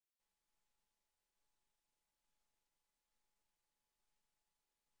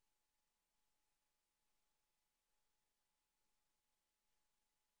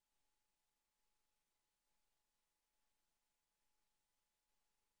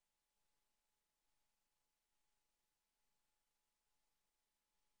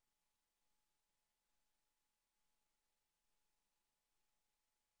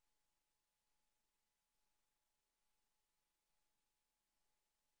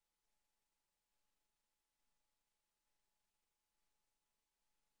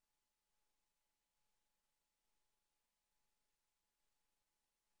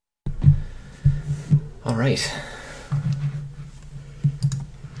All right.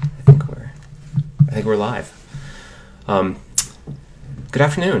 I think we're live. Good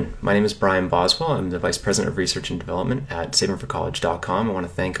afternoon. My name is Brian Boswell. I'm the Vice President of Research and Development at savingforcollege.com. I want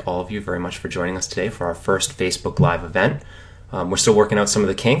to thank all of you very much for joining us today for our first Facebook Live event. We're still working out some of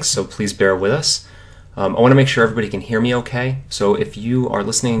the kinks, so please bear with us. I want to make sure everybody can hear me okay. So if you are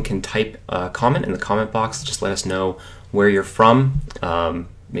listening and can type a comment in the comment box, just let us know where you're from,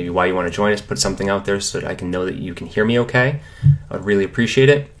 maybe why you want to join us, put something out there so that I can know that you can hear me okay. I'd really appreciate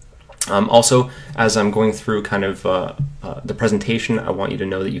it. Also, as I'm going through kind of the presentation, I want you to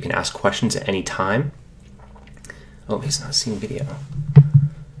know that you can ask questions at any time. Oh, he's not seeing video.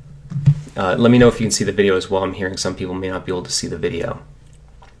 Let me know if you can see the video as well. I'm hearing some people may not be able to see the video.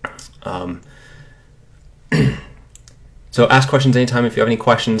 So ask questions anytime. If you have any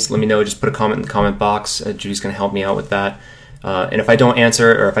questions, let me know. Just put a comment in the comment box. Judy's going to help me out with that. And if I don't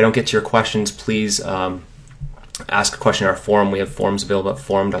answer or if I don't get to your questions, please ask a question in our forum. We have forums available at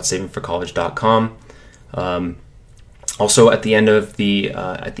forum.savingforcollege.com. Also, at the end of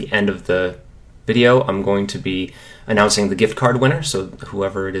the video, I'm going to be announcing the gift card winner. So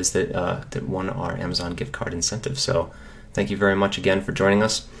whoever it is that won our Amazon gift card incentive. So thank you very much again for joining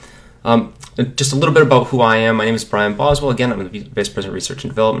us. Just a little bit about who I am. My name is Brian Boswell. Again, I'm the Vice President of Research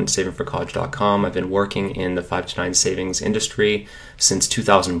and Development at savingforcollege.com. I've been working in the 5 to 9 savings industry since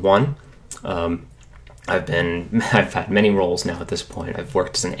 2001. I've had many roles now at this point. I've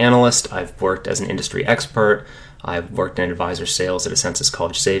worked as an analyst, I've worked as an industry expert, I've worked in advisor sales at Ascensus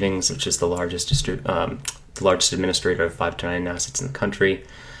College Savings, which is the largest administrator of 5 to 9 assets in the country.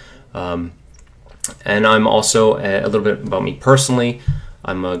 And I'm also, a little bit about me personally,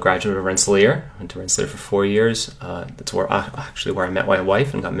 I'm a graduate of Rensselaer. I went to Rensselaer for 4 years. That's where I met my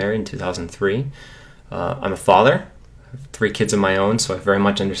wife and got married in 2003. I'm a father. I have 3 kids of my own, so I very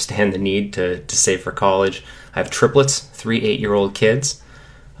much understand the need to save for college. I have triplets, 3 8-year-old kids.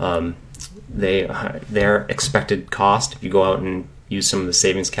 Their expected cost, if you go out and use some of the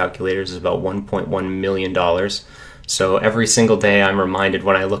savings calculators, is about $1.1 million. So every single day I'm reminded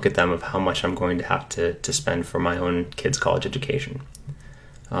when I look at them of how much I'm going to have to spend for my own kids' college education.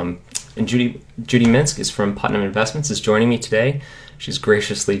 And Judy Minsk is from Putnam Investments, is joining me today. She's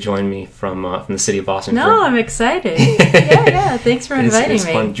graciously joined me from the city of Boston. No, I'm excited. Yeah. Thanks for inviting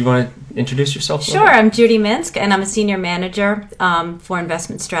me. Fun. Do you want to introduce yourself? Sure. I'm Judy Minsk, and I'm a senior manager for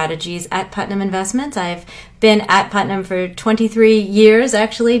investment strategies at Putnam Investments. I've been at Putnam for 23 years,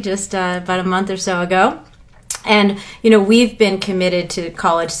 actually, just about a month or so ago. And, we've been committed to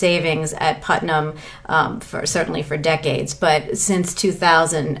college savings at Putnam certainly for decades, but since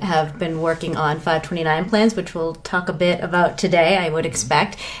 2000 have been working on 529 plans, which we'll talk a bit about today, I would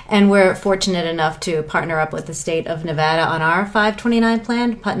expect. And we're fortunate enough to partner up with the state of Nevada on our 529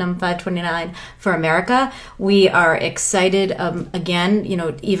 plan, Putnam 529 for America. We are excited, again,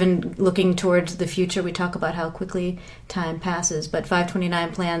 even looking towards the future. We talk about how quickly time passes, but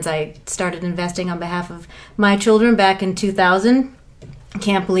 529 plans, I started investing on behalf of my children back in 2000.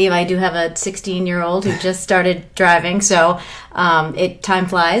 Can't believe I do have a 16-year-old who just started driving, so time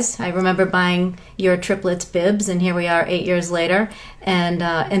flies. I remember buying your triplets bibs, and here we are 8 years later.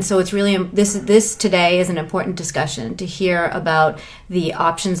 And so it's really this today is an important discussion to hear about the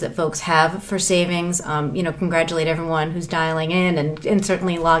options that folks have for savings. Congratulate everyone who's dialing in and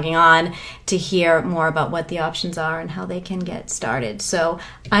certainly logging on to hear more about what the options are and how they can get started. So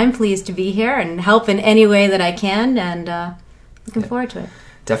I'm pleased to be here and help in any way that I can, and looking forward to it.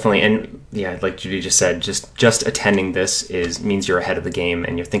 Definitely. And yeah, like Judy just said, just attending this means you're ahead of the game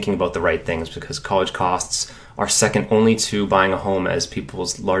and you're thinking about the right things, because college costs are second only to buying a home as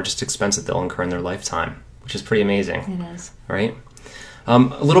people's largest expense that they'll incur in their lifetime, which is pretty amazing. It is. Right? A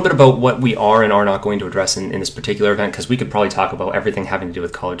little bit about what we are and are not going to address in this particular event, because we could probably talk about everything having to do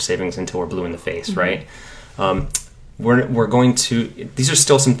with college savings until we're blue in the face, right? We're going to, these are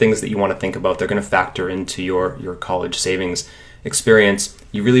still some things that you want to think about. They're going to factor into your college savings experience.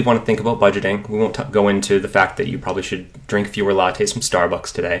 You really want to think about budgeting. We won't go into the fact that you probably should drink fewer lattes from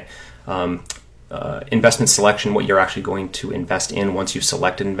Starbucks today. Investment selection, what you're actually going to invest in once you've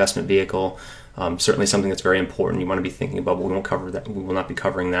selected an investment vehicle. Certainly something that's very important. You want to be thinking about, but we won't cover that. We will not be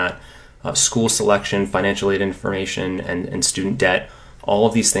covering that. School selection, financial aid information, and student debt. All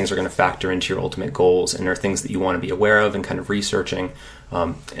of these things are going to factor into your ultimate goals, and are things that you want to be aware of and kind of researching.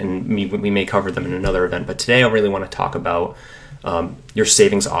 And we may cover them in another event. But today I really want to talk about your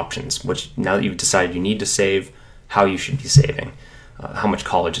savings options, which now that you've decided you need to save, how you should be saving, how much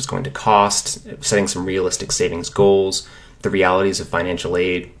college is going to cost, setting some realistic savings goals, the realities of financial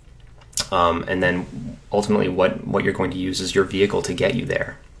aid, and then ultimately what you're going to use as your vehicle to get you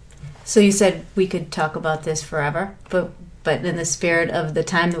there. So you said we could talk about this forever, but in the spirit of the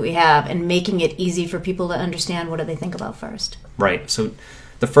time that we have and making it easy for people to understand, what do they think about first? Right. So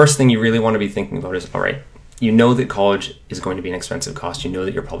the first thing you really want to be thinking about is, all right, you know that college is going to be an expensive cost. You know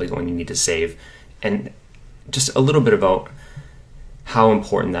that you're probably going to need to save. And just a little bit about how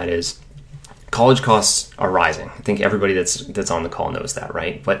important that is. College costs are rising. I think everybody that's on the call knows that,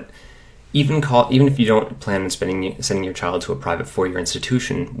 right? But even if you don't plan on sending your child to a private four-year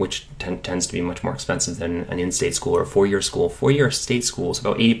institution, which tends to be much more expensive than an in-state school or a four-year school. Four-year state schools,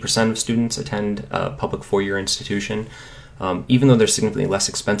 about 80% of students attend a public four-year institution. Even though they're significantly less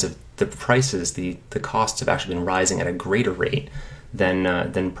expensive, the prices, the costs have actually been rising at a greater rate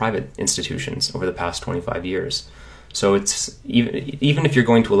than private institutions over the past 25 years. So it's even if you're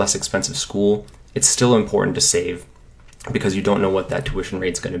going to a less expensive school, it's still important to save, because you don't know what that tuition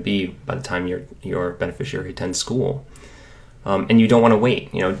rate is going to be by the time your beneficiary attends school. And you don't want to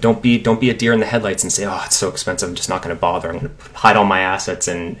wait. Don't be a deer in the headlights and say, oh, it's so expensive, I'm just not going to bother. I'm going to hide all my assets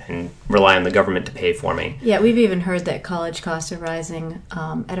and rely on the government to pay for me. Yeah, we've even heard that college costs are rising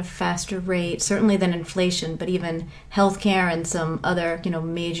at a faster rate, certainly than inflation, but even healthcare and some other,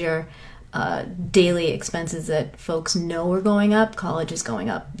 major daily expenses that folks know are going up, college is going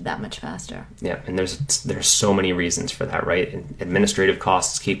up that much faster. Yeah, and there's so many reasons for that, right? Administrative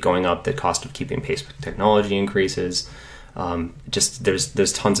costs keep going up. The cost of keeping pace with technology increases. Just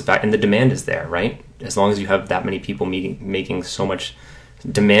there's tons of and the demand is there, right? As long as you have that many people making so much,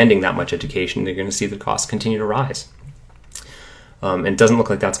 demanding that much education, they're going to see the costs continue to rise. And it doesn't look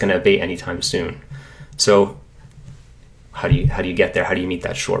like that's going to abate anytime soon. So how do you get there? How do you meet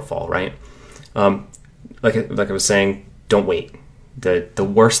that shortfall, right? Like I was saying, don't wait. The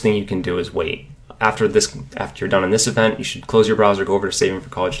worst thing you can do is wait. After you're done on this event, you should close your browser, go over to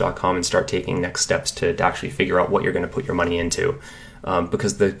savingforcollege.com, and start taking next steps to actually figure out what you're going to put your money into.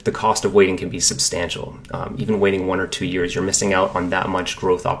 Because the cost of waiting can be substantial. Even waiting 1 or 2 years, you're missing out on that much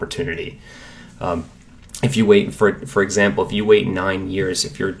growth opportunity. If you wait, for example, if you wait 9 years,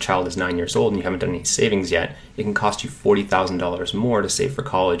 if your child is 9 years old and you haven't done any savings yet, it can cost you $40,000 more to save for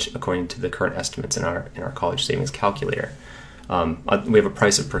college, according to the current estimates in our college savings calculator. We have a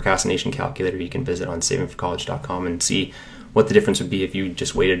price of procrastination calculator you can visit on savingforcollege.com and see what the difference would be if you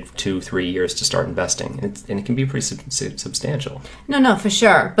just waited 2-3 years to start investing. And it can be pretty substantial. No, for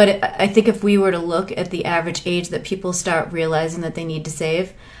sure. But I think if we were to look at the average age that people start realizing that they need to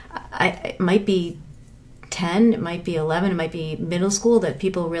save, it might be 10, it might be 11, it might be middle school that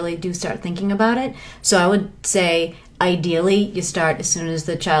people really do start thinking about it. So I would say ideally you start as soon as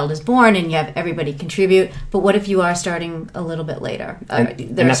the child is born and you have everybody contribute. But what if you are starting a little bit later?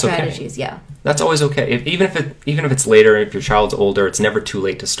 There are strategies, okay. Yeah. That's always okay. Even if it's later, if your child's older, it's never too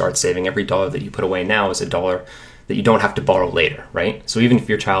late to start saving. Every dollar that you put away now is a dollar that you don't have to borrow later, right? So even if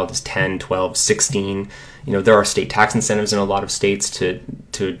your child is 10, 12, 16, there are state tax incentives in a lot of states to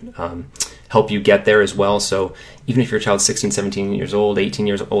help you get there as well. So even if your child's 16, 17 years old, 18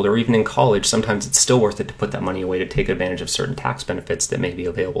 years old, or even in college, sometimes it's still worth it to put that money away to take advantage of certain tax benefits that may be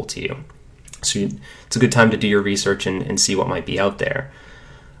available to you. So it's a good time to do your research and see what might be out there.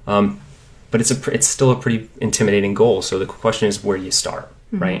 But it's still a pretty intimidating goal. So the question is where you start,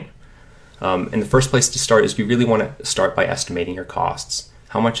 right? And the first place to start is you really want to start by estimating your costs.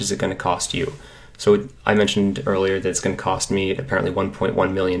 How much is it going to cost you? So I mentioned earlier that it's going to cost me apparently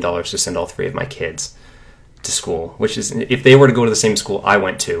 $1.1 million to send all 3 of my kids to school, which is, if they were to go to the same school I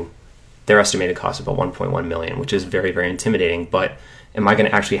went to, their estimated cost is about $1.1 million, which is very, very intimidating. But am I going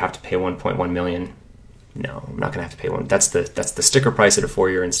to actually have to pay $1.1 million? No, I'm not going to have to pay one. That's the sticker price at a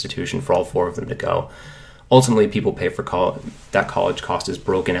 4-year institution for all 4 of them to go. Ultimately, people pay for that college cost is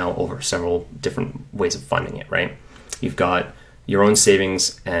broken out over several different ways of funding it, right? You've got your own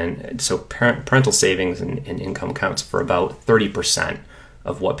savings, and so parental savings and income counts for about 30%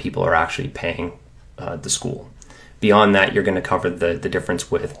 of what people are actually paying the school. Beyond that, you're going to cover the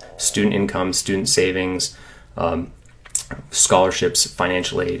difference with student income, student savings, scholarships,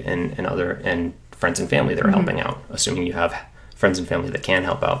 financial aid, and friends and family that are helping out, assuming you have friends and family that can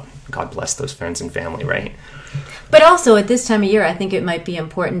help out. God bless those friends and family, right? But also at this time of year, I think it might be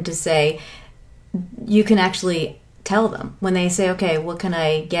important to say you can actually tell them when they say, okay, what can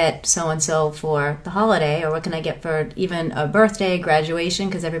I get so-and-so for the holiday, or what can I get for even a birthday, graduation,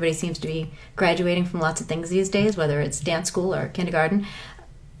 because everybody seems to be graduating from lots of things these days, whether it's dance school or kindergarten,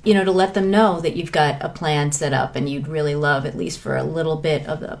 to let them know that you've got a plan set up and you'd really love at least for a little bit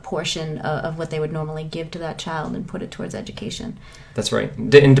of a portion of what they would normally give to that child and put it towards education. That's right.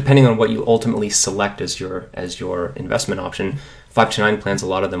 And depending on what you ultimately select as your investment option, 529 plans, a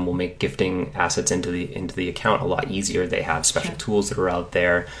lot of them will make gifting assets into the account a lot easier. They have special tools that are out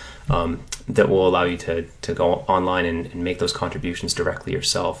there. that will allow you to go online and make those contributions directly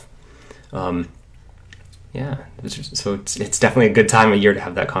yourself. So it's definitely a good time of year to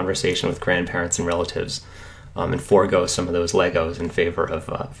have that conversation with grandparents and relatives, and forego some of those Legos in favor of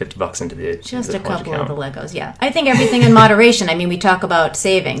 $50 into the just into the a couple account. of the Legos. Yeah, I think everything in moderation. I mean, we talk about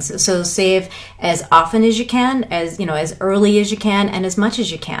savings, so save as often as you can, as early as you can, and as much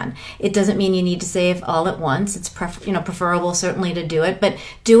as you can. It doesn't mean you need to save all at once. It's preferable certainly to do it, but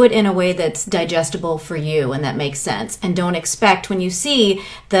do it in a way that's digestible for you and that makes sense. And don't expect when you see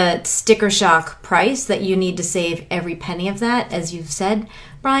the sticker shock price that you need to save every penny of that, as you've said,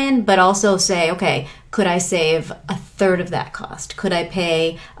 Brian, but also say, okay, could I save a third of that cost? Could I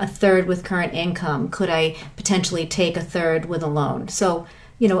pay a third with current income? Could I potentially take a third with a loan? So,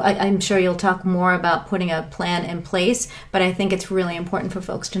 I'm sure you'll talk more about putting a plan in place, but I think it's really important for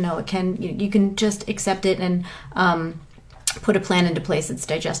folks to know you can just accept it and put a plan into place that's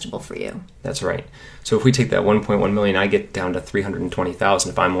digestible for you. That's right. So if we take that 1.1 million, I get down to 320,000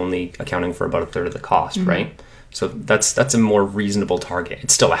 if I'm only accounting for about a third of the cost, right? So that's a more reasonable target.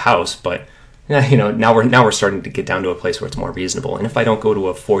 It's still a house, but now we're starting to get down to a place where it's more reasonable. And if I don't go to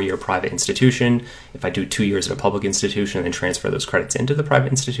a 4-year private institution, if I do 2 years at a public institution and then transfer those credits into the private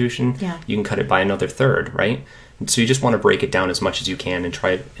institution, you can cut it by another third, right? And so you just want to break it down as much as you can and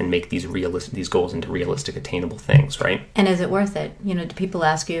try and make these goals into realistic, attainable things, right? And is it worth it? Do people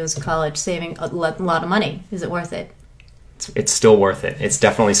ask you, is college saving a lot of money? Is it worth it? It's still worth it. It's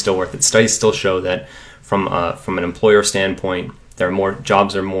definitely still worth it. Studies still show that from an employer standpoint,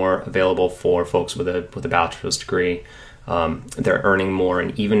 jobs are more available for folks with a bachelor's degree. They're earning more,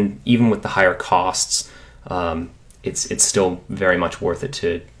 and even with the higher costs, it's still very much worth it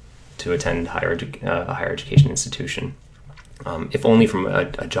to attend a higher education institution, if only from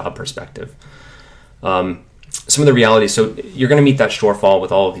a job perspective. Some of the realities. So you're going to meet that shortfall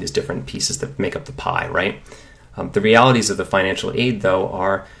with all of these different pieces that make up the pie, right? The realities of the financial aid, though,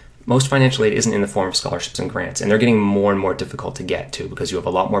 are most financial aid isn't in the form of scholarships and grants, and they're getting more and more difficult to get to because you have a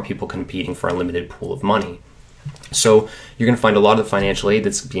lot more people competing for a limited pool of money. So you're going to find a lot of the financial aid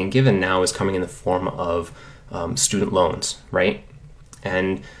that's being given now is coming in the form of student loans, right?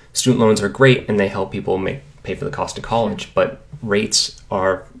 And student loans are great, and they help people pay for the cost of college, but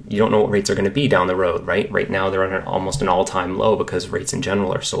you don't know what rates are going to be down the road, right? Right now they're at almost an all-time low because rates in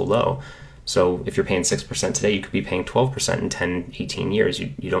general are so low. So if you're paying 6% today, you could be paying 12% in 10, 18 years.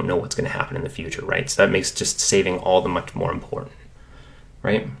 You don't know what's going to happen in the future, right? So that makes just saving all the much more important,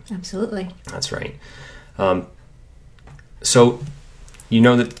 right? Absolutely. That's right. So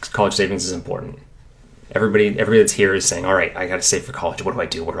that college savings is important. Everybody that's here is saying, all right, I got to save for college. What do I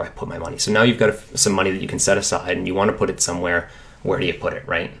do? Where do I put my money? So now you've got some money that you can set aside and you want to put it somewhere. Where do you put it,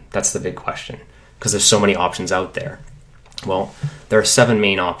 right? That's the big question because there's so many options out there. Well, there are 7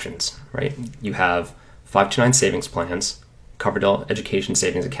 main options, right? You have 529 savings plans, covered education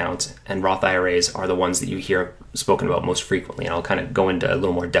savings accounts, and Roth IRAs are the ones that you hear spoken about most frequently. And I'll kind of go into a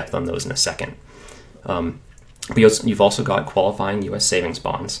little more depth on those in a second. But you've also got qualifying U.S. savings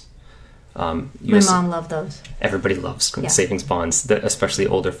bonds. My mom loved those. Everybody loves savings bonds, especially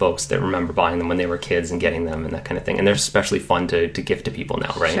older folks that remember buying them when they were kids and getting them and that kind of thing. And they're especially fun to gift to people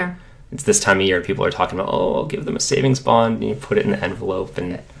now, right? Sure. It's this time of year people are talking about, I'll give them a savings bond, and you put it in the envelope.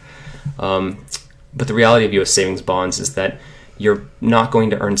 And but the reality of U.S. savings bonds is that you're not going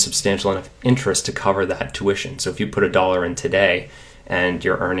to earn substantial enough interest to cover that tuition. So if you put $1 in today and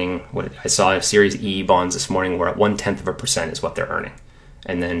you're earning, what I saw Series E bonds this morning were at 0.1% is what they're earning.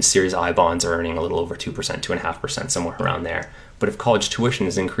 And then Series I bonds are earning a little over 2%, 2.5%, somewhere around there. But if college tuition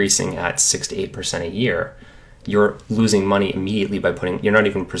is increasing at 6 to 8% a year, you're losing money immediately by you're not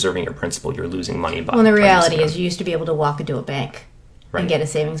even preserving your principal, you're losing money by... Well, the reality is you used to be able to walk into a bank and get a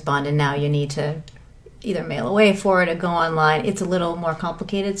savings bond, and now you need to either mail away for it or go online. It's a little more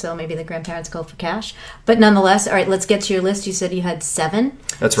complicated, so maybe the grandparents go for cash. But nonetheless, all right, let's get to your list. You said you had 7.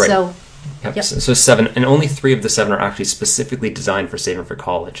 That's right. So 7, and only 3 of the 7 are actually specifically designed for saving for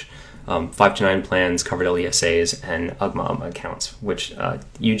college. 529 plans, covered LESAs, and UGMA accounts, which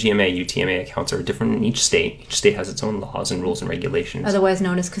UGMA, UTMA accounts are different in each state. Each state has its own laws and rules and regulations. Otherwise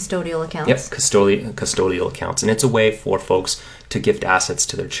known as custodial accounts. Yep, custodial accounts. And it's a way for folks to gift assets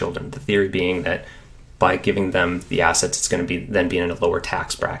to their children. The theory being that by giving them the assets, it's going to be in a lower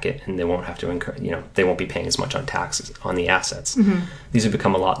tax bracket, and they won't have to incur, they won't be paying as much on taxes on the assets. Mm-hmm. These have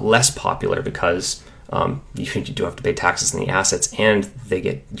become a lot less popular because you do have to pay taxes on the assets, and you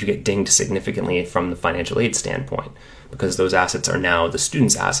get dinged significantly from the financial aid standpoint because those assets are now the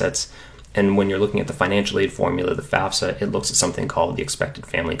student's assets. And when you're looking at the financial aid formula, the FAFSA, it looks at something called the expected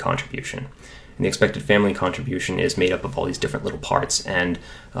family contribution. And the expected family contribution is made up of all these different little parts, and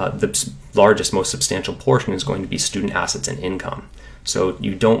the largest, most substantial portion is going to be student assets and income. So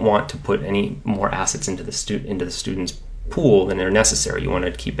you don't want to put any more assets into the student's pool than are necessary. You want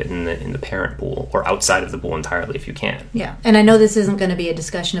to keep it in the parent pool or outside of the pool entirely if you can. Yeah, and I know this isn't going to be a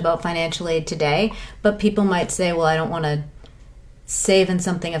discussion about financial aid today, but people might say, well, I don't want to save in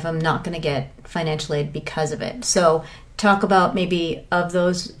something if I'm not going to get financial aid because of it. So talk about maybe of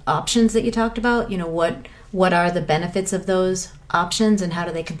those options that you talked about, what are the benefits of those options and how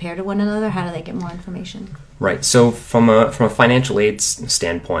do they compare to one another? How do they get more information? Right. So from a financial aid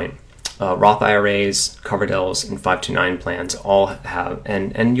standpoint, Roth IRAs, Coverdell's, and 529 plans all have,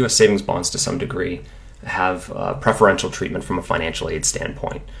 and U.S. savings bonds to some degree, have preferential treatment from a financial aid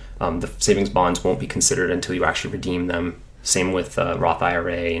standpoint. The savings bonds won't be considered until you actually redeem them. Same with Roth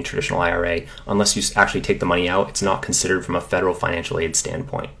IRA and traditional IRA. Unless you actually take the money out, it's not considered from a federal financial aid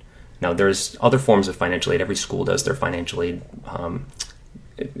standpoint. Now, there's other forms of financial aid. Every school does their financial aid,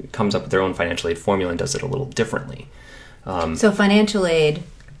 it comes up with their own financial aid formula and does it a little differently. So financial aid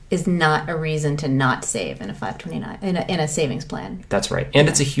is not a reason to not save in a 529 in a savings plan. That's right. And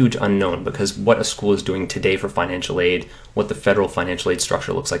it's a huge unknown because what a school is doing today for financial aid, what the federal financial aid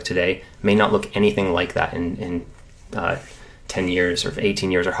structure looks like today, may not look anything like that in 10 years or 18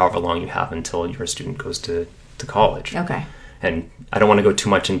 years or however long you have until your student goes to college. Okay. And I don't want to go too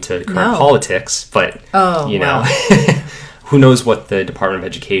much into current politics, but wow. Who knows what the Department of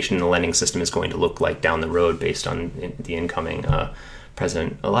Education and the lending system is going to look like down the road based on the incoming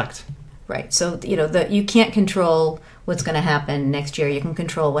president-elect. Right. So, you can't control what's going to happen next year. You can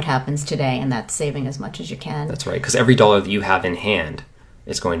control what happens today, and that's saving as much as you can. That's right, because every dollar that you have in hand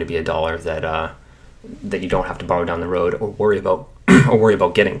is going to be a dollar that you don't have to borrow down the road or worry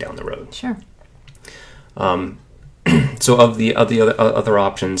about getting down the road. Sure. So of the other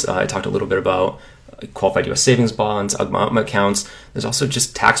options, I talked a little bit about qualified U.S. savings bonds, UGMA accounts. There's also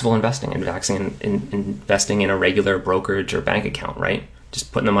just taxable investing in a regular brokerage or bank account, right?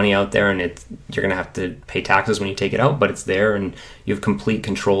 Just putting the money out there, and you're going to have to pay taxes when you take it out, but it's there, and you have complete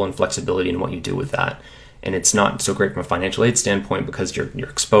control and flexibility in what you do with that. And it's not so great from a financial aid standpoint because you're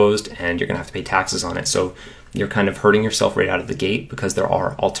exposed and you're going to have to pay taxes on it. So you're kind of hurting yourself right out of the gate because there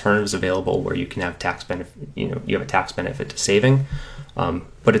are alternatives available where you can have tax benefit. You have a tax benefit to saving,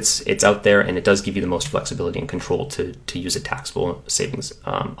 but it's out there, and it does give you the most flexibility and control to use a taxable savings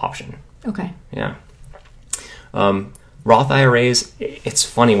option. Okay. Yeah. Roth IRAs. It's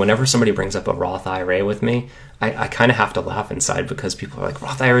funny whenever somebody brings up a Roth IRA with me. I kind of have to laugh inside because people are like,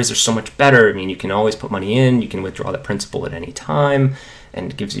 Roth IRAs are so much better. I mean, you can always put money in, you can withdraw the principal at any time,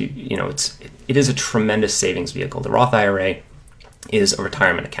 and it gives you, it is a tremendous savings vehicle. The Roth IRA is a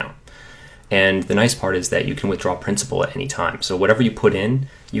retirement account. And the nice part is that you can withdraw principal at any time. So whatever you put in,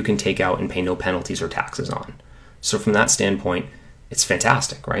 you can take out and pay no penalties or taxes on. So from that standpoint, it's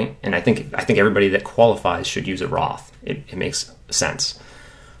fantastic, right? And I think everybody that qualifies should use a Roth. It makes sense.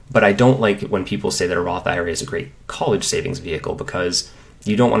 But I don't like it when people say that a Roth IRA is a great college savings vehicle because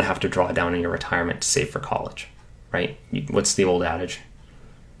you don't want to have to draw down in your retirement to save for college, right? What's the old adage?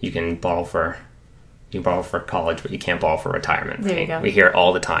 You can borrow for college, but you can't borrow for retirement. There you go. We hear it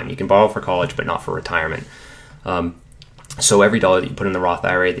all the time. You can borrow for college, but not for retirement. So every dollar that you put in the Roth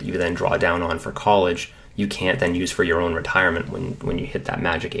IRA that you then draw down on for college, you can't then use for your own retirement when you hit that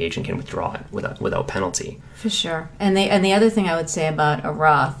magic age and can withdraw it without penalty. For sure. And the other thing I would say about a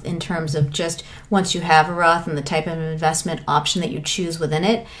Roth in terms of just once you have a Roth and the type of investment option that you choose within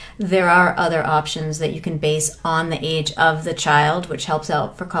it, there are other options that you can base on the age of the child, which helps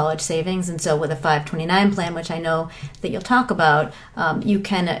out for college savings. And so with a 529 plan, which I know that you'll talk about, you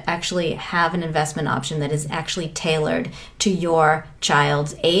can actually have an investment option that is actually tailored to your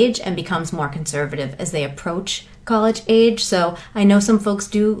child's age and becomes more conservative as they approach college age. So I know some folks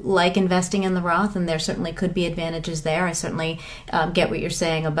do like investing in the Roth, and there certainly could be advantages there. I certainly get what you're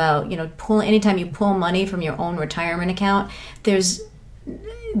saying about, anytime you pull money from your own retirement account, there's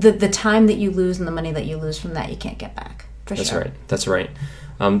the time that you lose and the money that you lose from that you can't get back. That's right.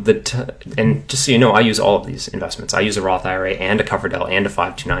 And just so you know, I use all of these investments. I use a Roth IRA and a Coverdell and a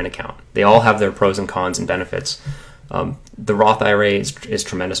 529 account. They all have their pros and cons and benefits. The Roth IRA is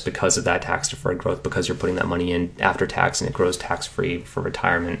tremendous because of that tax-deferred growth, because you're putting that money in after tax and it grows tax-free for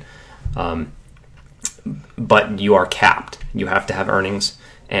retirement. But you are capped. You have to have earnings.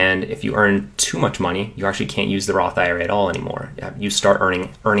 And if you earn too much money, you actually can't use the Roth IRA at all anymore. You start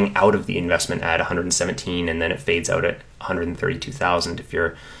earning out of the investment at 117, and then it fades out at 132,000 if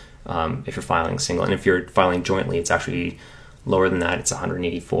you're filing single. And if you're filing jointly, it's actually Lower than that, it's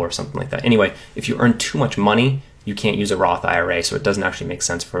 184 or something like that. Anyway, if you earn too much money, you can't use a Roth IRA, so it doesn't actually make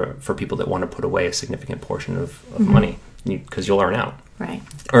sense for people that want to put away a significant portion of money, because you'll earn out. Right.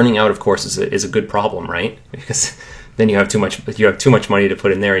 Earning out, of course, is a good problem, right? Because then you have too much money to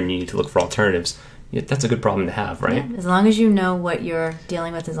put in there, and you need to look for alternatives. That's a good problem to have, right? Yeah, as long as you know what you're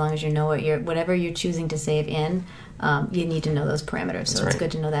dealing with, as long as you know whatever you're choosing to save in, you need to know those parameters. So it's good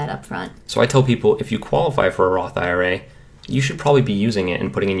to know that up front. So I tell people, if you qualify for a Roth IRA, you should probably be using it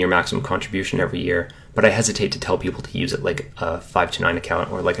and putting in your maximum contribution every year. But I hesitate to tell people to use it like a 529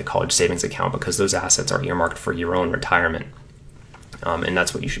 account or like a college savings account, because those assets are earmarked for your own retirement. And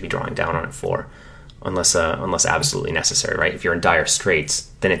that's what you should be drawing down on it for, unless absolutely necessary, right? If you're in dire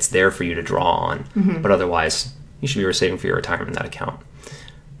straits, then it's there for you to draw on. But otherwise, you should be saving for your retirement in that account.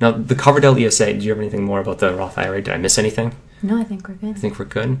 Now, the Coverdell ESA, do you have anything more about the Roth IRA? Did I miss anything? No, I think we're good. I think we're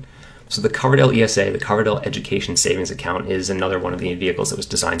good. So the Coverdell ESA, the Coverdell Education Savings Account, is another one of the vehicles that was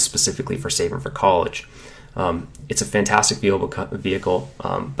designed specifically for saving for college. It's a fantastic vehicle,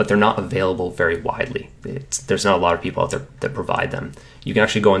 but they're not available very widely. There's not a lot of people out there that provide them. You can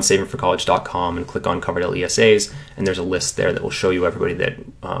actually go on savingforcollege.com and click on Coverdell ESAs, and there's a list there that will show you everybody that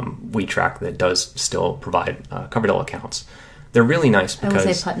we track that does still provide Coverdell accounts. They're really nice because... I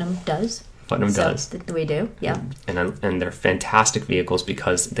would say Putnam does. Putnam does. We do, yeah. And they're fantastic vehicles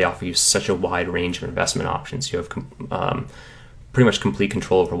because they offer you such a wide range of investment options. You have pretty much complete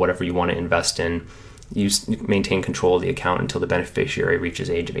control over whatever you want to invest in. You maintain control of the account until the beneficiary reaches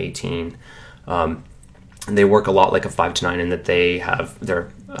age of 18. And they work a lot like a 529 in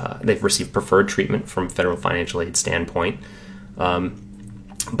that they've received preferred treatment from federal financial aid standpoint.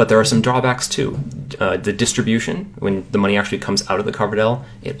 But there are some drawbacks too. The distribution, when the money actually comes out of the Coverdell,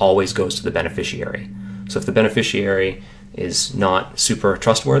 it always goes to the beneficiary. So if the beneficiary is not super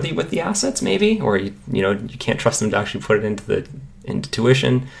trustworthy with the assets, maybe, or you can't trust them to actually put it into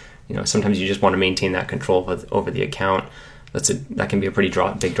tuition, sometimes you just want to maintain that control over the account. That can be a pretty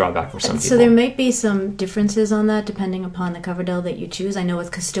big drawback for some people. So there might be some differences on that depending upon the Coverdell that you choose. I know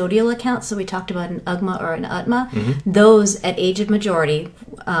with custodial accounts, so we talked about an UGMA or an UTMA, those at age of majority,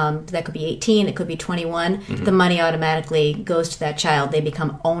 that could be 18, it could be 21, the money automatically goes to that child. They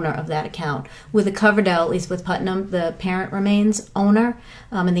become owner of that account. With a Coverdell, at least with Putnam, the parent remains owner.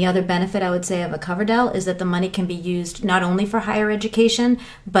 And the other benefit I would say of a Coverdell is that the money can be used not only for higher education,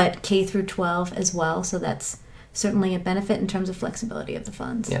 but K through 12 as well. So that's certainly a benefit in terms of flexibility of the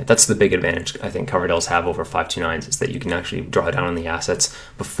funds. Yeah, that's the big advantage I think Coverdells have over 529s, is that you can actually draw down on the assets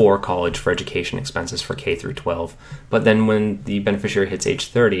before college for education expenses for K through 12. But then when the beneficiary hits age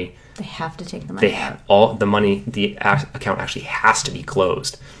 30, they have to take the money. The account actually has to be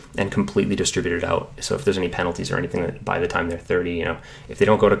closed and completely distributed out. So if there's any penalties or anything by the time they're 30, if they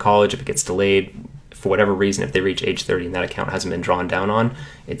don't go to college, if it gets delayed, for whatever reason, if they reach age 30 and that account hasn't been drawn down on,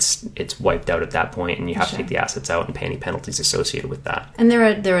 it's wiped out at that point, and you have to take the assets out and pay any penalties associated with that. And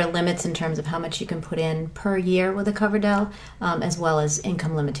there are limits in terms of how much you can put in per year with a Coverdell, as well as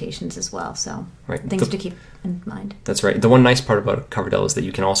income limitations as well. So things to keep in mind. That's right. The one nice part about a Coverdell is that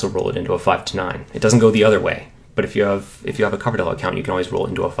you can also roll it into a 529. It doesn't go the other way. But if you have a Coverdell account, you can always roll it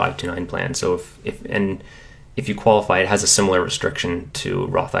into a 529 plan. So if you qualify, it has a similar restriction to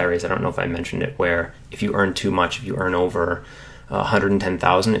Roth IRAs. I don't know if I mentioned it, where if you earn too much, if you earn over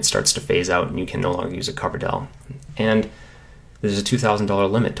 $110,000, it starts to phase out and you can no longer use a Coverdell. And there's a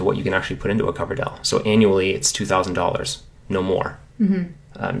 $2,000 limit to what you can actually put into a Coverdell. So annually, it's $2,000, no more,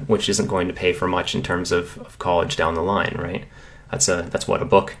 which isn't going to pay for much in terms of college down the line, right? That's what, a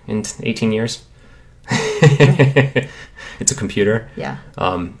book in 18 years? It's a computer. Yeah.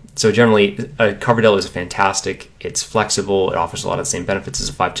 So generally, a Coverdell is fantastic. It's flexible. It offers a lot of the same benefits as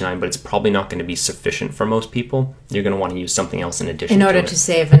a 529, but it's probably not going to be sufficient for most people. You're going to want to use something else in addition in order to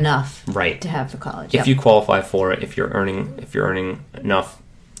save enough, right, to have for college. If you qualify for it, if you're earning enough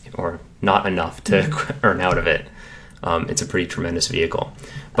or not enough to earn out of it, it's a pretty tremendous vehicle.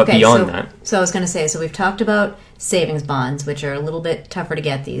 But beyond that... So I was going to say, so we've talked about savings bonds, which are a little bit tougher to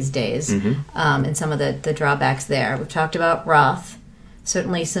get these days, and some of the drawbacks there. We've talked about Roth,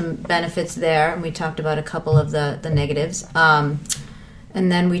 certainly some benefits there, and we talked about a couple of the negatives. And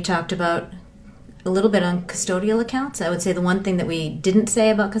then we talked about a little bit on custodial accounts. I would say the one thing that we didn't say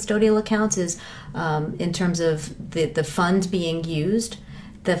about custodial accounts is in terms of the funds being used,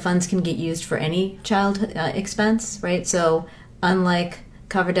 the funds can get used for any child expense, right? So unlike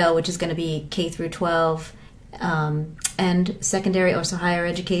Coverdell, which is going to be K through 12 and secondary, also higher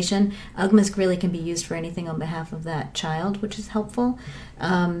education, UGMAs really can be used for anything on behalf of that child, which is helpful.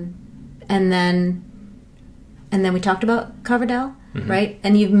 And then we talked about Coverdell. right?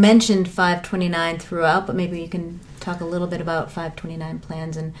 And you've mentioned 529 throughout, but maybe you can talk a little bit about 529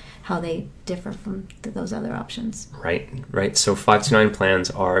 plans and how they differ from those other options. Right. So 529 plans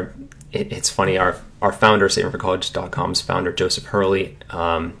are, it's funny, our founder, SavingForCollege.com's founder, Joseph Hurley,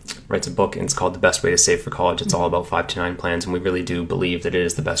 writes a book, and it's called The Best Way to Save for College. It's all about 529 plans, and we really do believe that it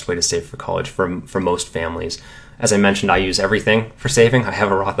is the best way to save for college for most families. As I mentioned, I use everything for saving. I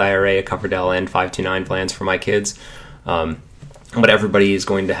have a Roth IRA, a Coverdell, and 529 plans for my kids. But everybody is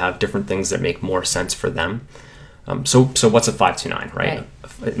going to have different things that make more sense for them. So what's a 529,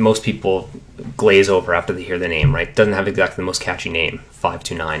 right? Most people glaze over after they hear the name, right? Doesn't have exactly the most catchy name,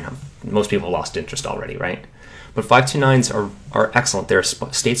 529. Most people lost interest already, right? But 529s are excellent. They're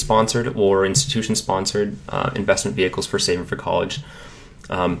state-sponsored or institution-sponsored investment vehicles for saving for college.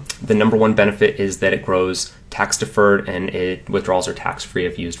 The number one benefit is that it grows tax-deferred, and withdrawals are tax-free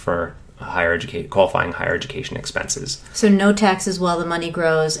if used for qualifying higher education expenses. So no taxes while the money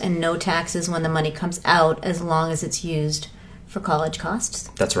grows, and no taxes when the money comes out, as long as it's used for college costs?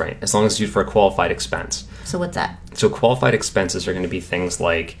 That's right, as long as it's used for a qualified expense. So what's that? So qualified expenses are going to be things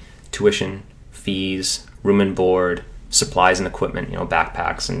like tuition, fees, room and board, supplies and equipment,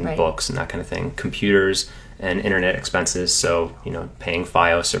 backpacks and books and that kind of thing, computers and internet expenses, so, paying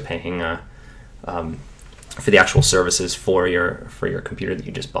FiOS or paying for the actual services for your computer that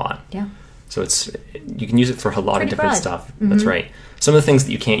you just bought. Yeah. So you can use it for a lot of different stuff. Mm-hmm. That's right. Some of the things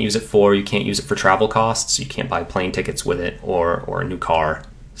that you can't use it for, you can't use it for travel costs. You can't buy plane tickets with it or a new car.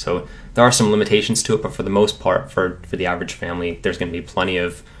 So there are some limitations to it, but for the most part, for the average family, there's going to be plenty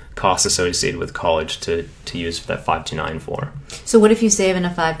of costs associated with college to use that 529 for. So what if you save in a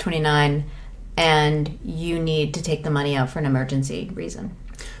 529 and you need to take the money out for an emergency reason?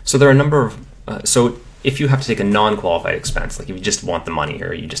 So there are a number of... if you have to take a non-qualified expense, like if you just want the money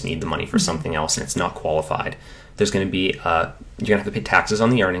or you just need the money for something else and it's not qualified, there's going to be, you're going to have to pay taxes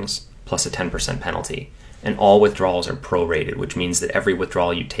on the earnings plus a 10% penalty. And all withdrawals are prorated, which means that every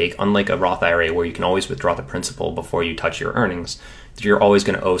withdrawal you take, unlike a Roth IRA where you can always withdraw the principal before you touch your earnings, you're always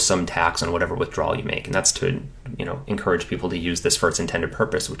going to owe some tax on whatever withdrawal you make. And that's to, encourage people to use this for its intended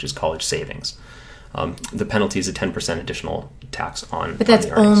purpose, which is college savings. The penalty is a 10% additional tax on. But that's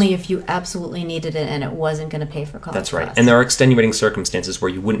on the earnings. Only if you absolutely needed it and it wasn't going to pay for college. That's right. costs. And there are extenuating circumstances where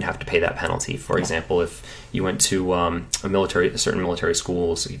you wouldn't have to pay that penalty. For example, if you went to certain military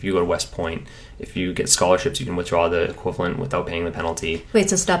schools, if you go to West Point, if you get scholarships, you can withdraw the equivalent without paying the penalty. Wait,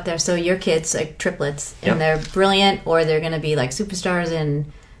 so stop there. So your kids, like triplets, and they're brilliant, or they're going to be like superstars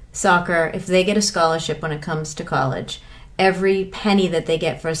in soccer. If they get a scholarship when it comes to college, every penny that they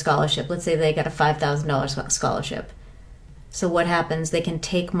get for a scholarship, let's say they got a $5,000 scholarship. So what happens? They can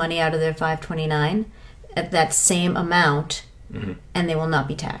take money out of their 529 at that same amount, and they will not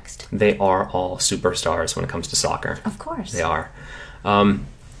be taxed. They are all superstars when it comes to soccer. Of course. They are.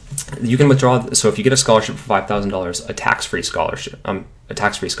 You can withdraw, so if you get a scholarship for $5,000, a tax-free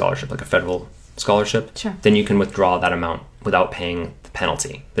scholarship, like a federal scholarship, then you can withdraw that amount without paying the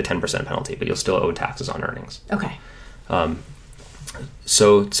penalty, the 10% penalty, but you'll still owe taxes on earnings. Okay.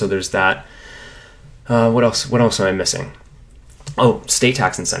 So there's that. What else am I missing? Oh, state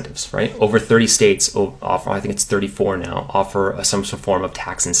tax incentives, right? Over 30 states offer, I think it's 34 now, offer some form of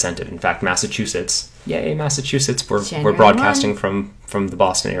tax incentive. In fact, Massachusetts, yay, Massachusetts, we're broadcasting from the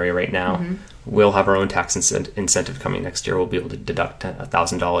Boston area right now. We'll have our own tax incentive coming next year. We'll be able to deduct $1,000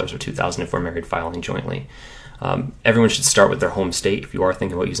 or $2,000 if we're married filing jointly. Everyone should start with their home state. If you are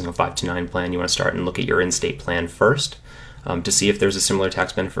thinking about using a 529 plan, you want to start and look at your in-state plan first to see if there's a similar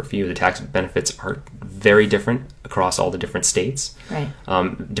tax benefit for you. The tax benefits are very different across all the different states. Right.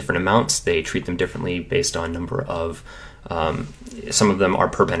 Different amounts. They treat them differently based on number of... some of them are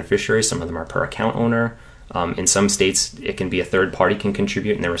per beneficiary. Some of them are per account owner. In some states, it can be a third party can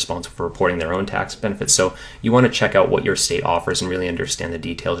contribute, and they're responsible for reporting their own tax benefits. So you want to check out what your state offers and really understand the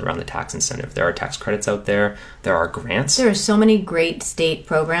details around the tax incentive. There are tax credits out there. There are grants. There are so many great state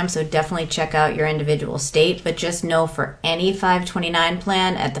programs, so definitely check out your individual state. But just know for any 529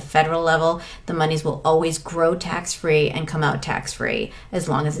 plan at the federal level, the monies will always grow tax-free and come out tax-free as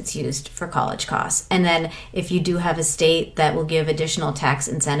long as it's used for college costs. And then if you do have a state that will give additional tax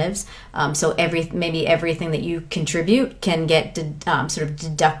incentives, so maybe everything that you contribute can get sort of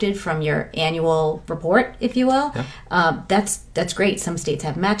deducted from your annual report, if you will. Yeah. That's great. Some states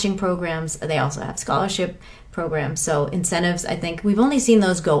have matching programs. They also have scholarship program. So incentives, I think we've only seen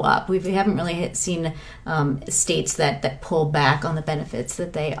those go up. We haven't really seen states that pull back on the benefits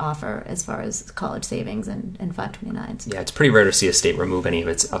that they offer as far as college savings and 529s. Yeah, it's pretty rare to see a state remove any of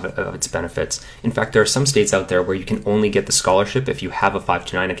its benefits. In fact, there are some states out there where you can only get the scholarship if you have a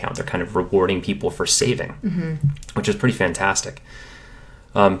 529 account. They're kind of rewarding people for saving, which is pretty fantastic.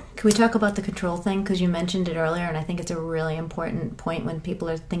 Can we talk about the control thing? Because you mentioned it earlier, and I think it's a really important point when people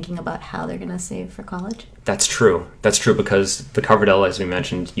are thinking about how they're going to save for college. That's true. That's true because the Coverdell, as we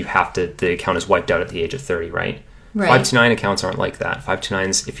mentioned, the account is wiped out at the age of 30, right? Right. 529 accounts aren't like that.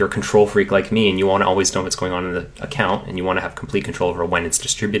 529s, if you're a control freak like me and you want to always know what's going on in the account and you want to have complete control over when it's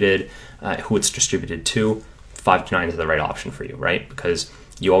distributed, who it's distributed to, 529 is the right option for you, right? Because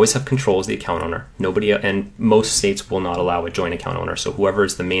you always have control as the account owner. Nobody, and most states will not allow a joint account owner. So whoever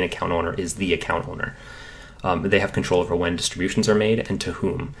is the main account owner is the account owner. They have control over when distributions are made and to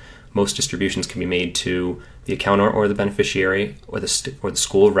whom. Most distributions can be made to the account owner or the beneficiary or the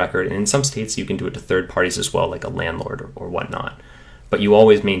school of record. And in some states, you can do it to third parties as well, like a landlord or whatnot. But you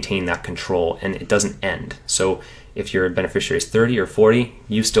always maintain that control, and it doesn't end. So if your beneficiary is 30 or 40,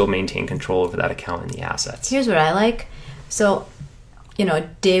 you still maintain control over that account and the assets. Here's what I like. So,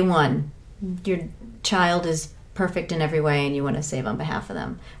 day one, your child is perfect in every way and you want to save on behalf of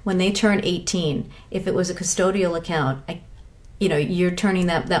them. When they turn 18, if it was a custodial account, you're turning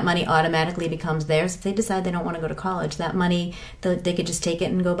that money automatically becomes theirs. If they decide they don't want to go to college, that money, they could just take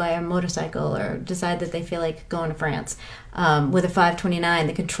it and go buy a motorcycle or decide that they feel like going to France. With a 529,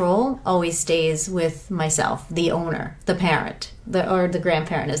 the control always stays with myself, the owner, the parent, or the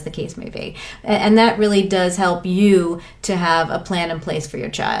grandparent, as the case may be. And that really does help you to have a plan in place for your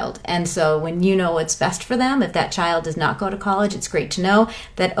child. And so when you know what's best for them, if that child does not go to college, it's great to know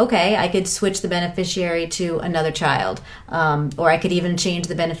that, okay, I could switch the beneficiary to another child, or I could even change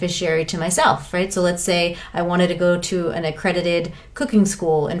the beneficiary to myself, right? So let's say I wanted to go to an accredited cooking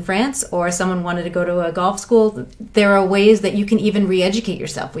school in France, or someone wanted to go to a golf school. There are ways that you can even re-educate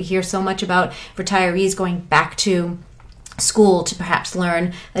yourself. We hear so much about retirees going back to school to perhaps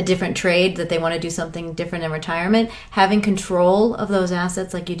learn a different trade, that they want to do something different in retirement. Having control of those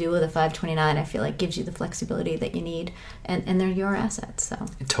assets like you do with a 529, I feel like gives you the flexibility that you need, and they're your assets. So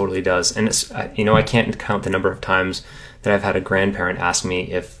it totally does. And it's, I can't count the number of times that I've had a grandparent ask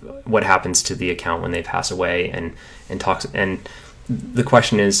me what happens to the account when they pass away, and the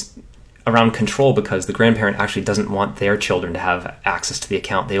question is around control, because the grandparent actually doesn't want their children to have access to the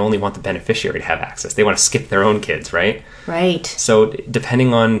account. They only want the beneficiary to have access. They want to skip their own kids, right? Right. So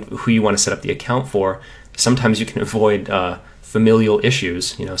depending on who you want to set up the account for, sometimes you can avoid familial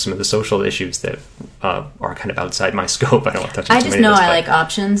issues, some of the social issues that are kind of outside my scope. I don't want to touch on I just know I like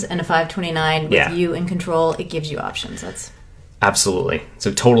options, and a 529 with you in control, it gives you options. That's absolutely.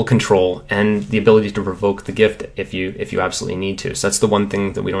 So total control and the ability to revoke the gift if you absolutely need to. So that's the one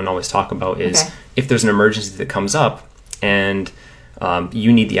thing that we don't always talk about is if there's an emergency that comes up and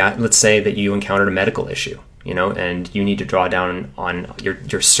you need let's say that you encountered a medical issue, and you need to draw down on,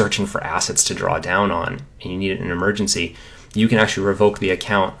 you're searching for assets to draw down on, and you need it in an emergency, you can actually revoke the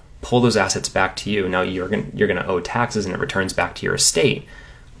account, pull those assets back to you. Now you're going to owe taxes and it returns back to your estate,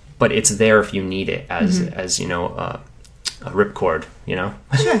 but it's there if you need it as a ripcord,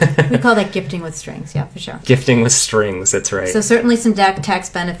 Sure. We call that gifting with strings. Yeah, for sure. Gifting with strings, that's right. So certainly some tax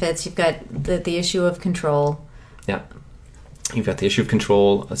benefits. You've got the issue of control. Yeah. You've got the issue of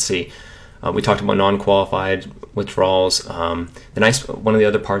control. Let's see. We talked about non-qualified withdrawals. One of the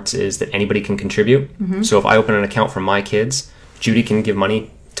other parts is that anybody can contribute. Mm-hmm. So if I open an account for my kids, Judy can give money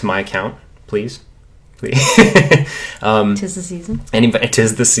to my account, please. 'Tis the season. It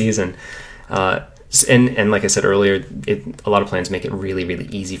is the season. And like I said earlier, a lot of plans make it really, really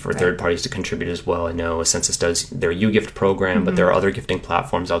easy for third parties to contribute as well. I know Census does their UGift program, but there are other gifting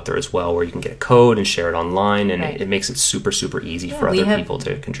platforms out there as well where you can get a code and share it online, and it makes it super, super easy for other people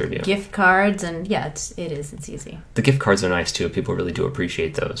to contribute. Gift cards, and it's easy. The gift cards are nice too. People really do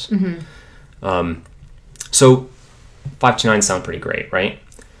appreciate those. Mm-hmm. So 529 sound pretty great, right?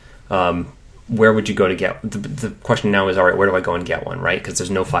 Where would you go to get the question now is, all right, where do I go and get one, right? Because there's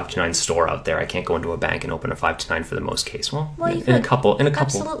no 529 store out there. I can't go into a bank and open a 529 for the most case. Well, in a couple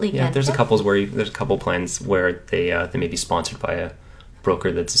absolutely there's a couple plans where they may be sponsored by a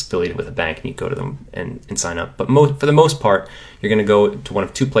broker that's affiliated with a bank, and you go to them and sign up. But for the most part, you're going to go to one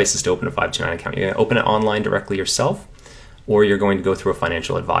of two places to open a 529 account. You're going to open it online directly yourself, or you're going to go through a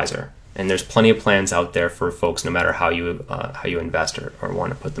financial advisor. And there's plenty of plans out there for folks, no matter how you invest or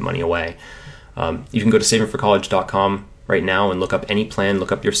want to put the money away. You can go to savingforcollege.com, right now and look up any plan,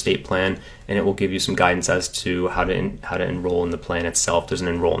 look up your state plan, and it will give you some guidance as to how to enroll in the plan itself. There's an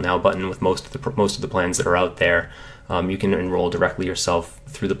enroll now button with most of the plans that are out there. You can enroll directly yourself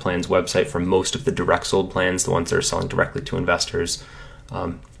through the plan's website for most of the direct sold plans, the ones that are selling directly to investors.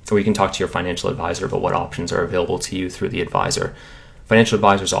 Or you can talk to your financial advisor about what options are available to you through the advisor. Financial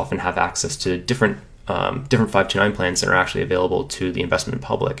advisors often have access to different 529 plans that are actually available to the investment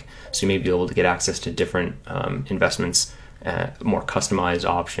public. So you may be able to get access to different investments, more customized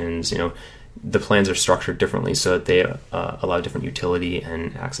options. The plans are structured differently so that they allow different utility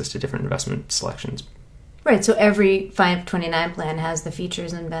and access to different investment selections. Right, so every 529 plan has the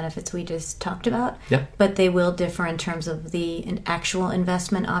features and benefits we just talked about, Yeah. but they will differ in terms of the actual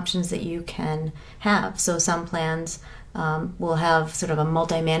investment options that you can have. So some plans will have sort of a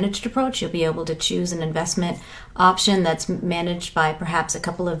multi-managed approach. You'll be able to choose an investment option that's managed by perhaps a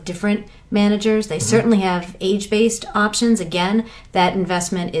couple of different managers. They certainly have age-based options. Again, that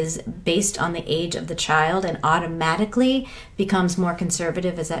investment is based on the age of the child and automatically becomes more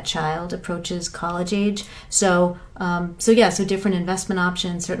conservative as that child approaches college age. So different investment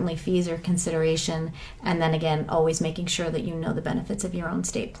options, certainly fees are consideration, and then again, always making sure that you know the benefits of your own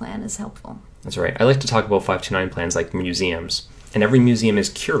state plan is helpful. That's right. I like to talk about 529 plans like museums, and every museum is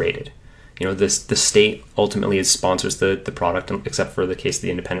curated. The state ultimately sponsors the product, except for the case of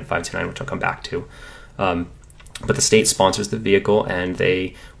the independent 529, which I'll come back to. But the state sponsors the vehicle, and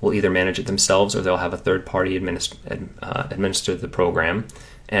they will either manage it themselves or they'll have a third party administer the program.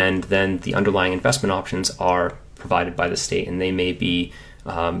 And then the underlying investment options are provided by the state, and they may be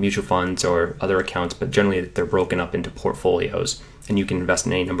mutual funds or other accounts, but generally they're broken up into portfolios. And you can invest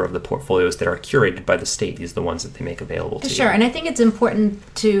in any number of the portfolios that are curated by the state. These are the ones that they make available to you. Sure, and I think it's important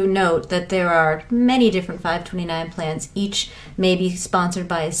to note that there are many different 529 plans. Each may be sponsored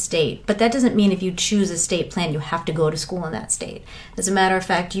by a state, but that doesn't mean if you choose a state plan, you have to go to school in that state. As a matter of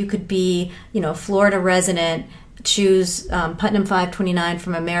fact, you could be, a Florida resident, choose Putnam 529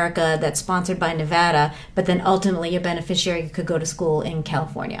 from America that's sponsored by Nevada, but then ultimately your beneficiary could go to school in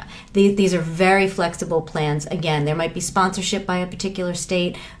California. These are very flexible plans. Again, there might be sponsorship by a particular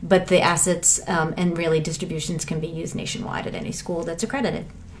state, but the assets and really distributions can be used nationwide at any school that's accredited.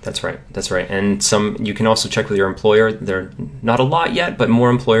 That's right. And you can also check with your employer. They're not a lot yet, but more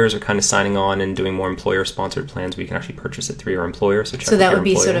employers are kind of signing on and doing more employer-sponsored plans where you can actually purchase it through your employer. So check with your employer. So that would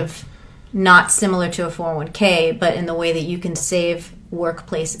be sort of not similar to a 401k, but in the way that you can save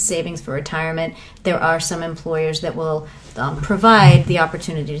workplace savings for retirement. There are some employers that will provide the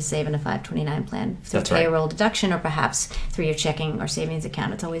opportunity to save in a 529 plan through payroll deduction or perhaps through your checking or savings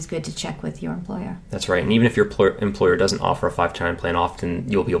account. It's always good to check with your employer. That's right. And even if your employer doesn't offer a 529 plan, often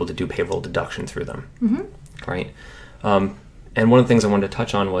you'll be able to do payroll deduction through them. Mm-hmm. Right. And one of the things I wanted to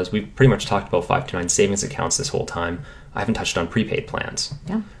touch on was we pretty much talked about 529 savings accounts this whole time. I haven't touched on prepaid plans.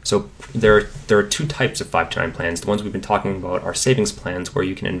 Yeah. So there are two types of 529 plans. The ones we've been talking about are savings plans where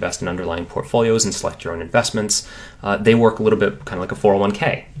you can invest in underlying portfolios and select your own investments. They work a little bit kind of like a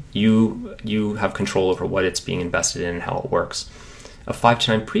 401k. You have control over what it's being invested in and how it works. A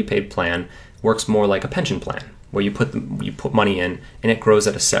 529 prepaid plan works more like a pension plan where you put money in and it grows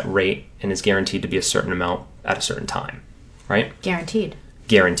at a set rate and is guaranteed to be a certain amount at a certain time. Right?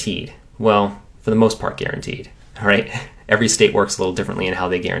 Guaranteed. Well, for the most part, guaranteed. Right? Every state works a little differently in how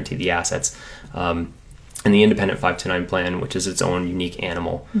they guarantee the assets. And the independent 529 plan, which is its own unique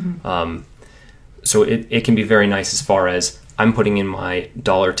animal. Mm-hmm. So it can be very nice as far as I'm putting in my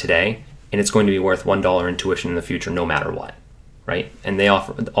dollar today, and it's going to be worth $1 in tuition in the future no matter what. Right? And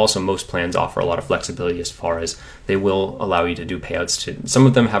most plans offer a lot of flexibility as far as they will allow you to do payouts to. Some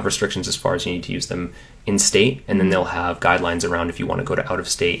of them have restrictions as far as you need to use them in state, and then they'll have guidelines around if you want to go to out of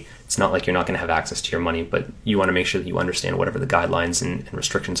state. It's not like you're not going to have access to your money, but you want to make sure that you understand whatever the guidelines and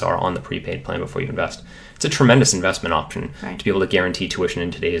restrictions are on the prepaid plan before you invest. It's a tremendous investment option to be able to guarantee tuition in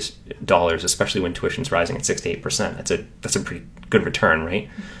today's dollars, especially when tuition's rising at 6 to 8%. That's a pretty good return, right?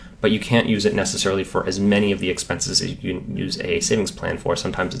 But you can't use it necessarily for as many of the expenses as you can use a savings plan for.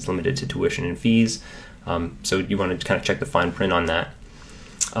 Sometimes it's limited to tuition and fees. So you want to kind of check the fine print on that.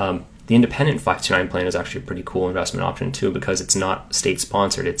 The independent 529 plan is actually a pretty cool investment option too because it's not state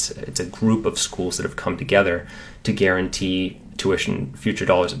sponsored. It's a group of schools that have come together to guarantee tuition, future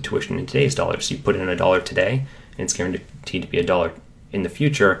dollars of tuition in today's dollars. So you put in $1 today and it's guaranteed to be $1 in the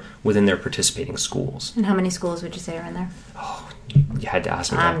future within their participating schools. And how many schools would you say are in there? Oh, you had to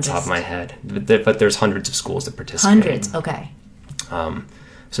ask me off the top of my head. But there's hundreds of schools that participate. Hundreds, okay.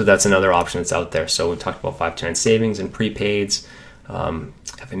 So that's another option that's out there. So we talked about 529 savings and prepaids.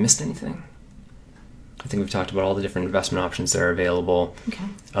 Have I missed anything? I think we've talked about all the different investment options that are available. Okay.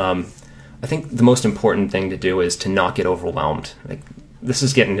 I think the most important thing to do is to not get overwhelmed. Like, this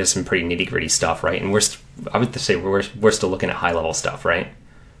is getting into some pretty nitty-gritty stuff, right? And I would say we're still looking at high-level stuff, right?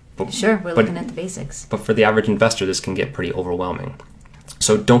 Sure, we're looking at the basics. But for the average investor, this can get pretty overwhelming.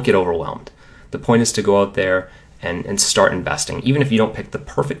 So don't get overwhelmed. The point is to go out there and start investing. Even if you don't pick the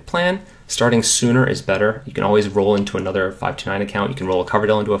perfect plan, starting sooner is better. You can always roll into another 529 account. You can roll a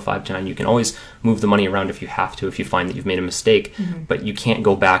Coverdell into a 529. You can always move the money around if you have to, if you find that you've made a mistake. But you can't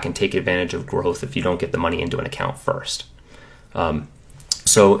go back and take advantage of growth if you don't get the money into an account first.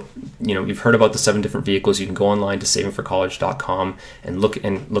 So, you've heard about the 7 different vehicles. You can go online to savingforcollege.com and look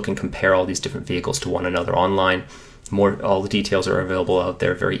and compare all these different vehicles to one another online. All the details are available out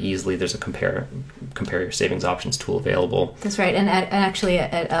there very easily. There's a compare your savings options tool available. That's right, and actually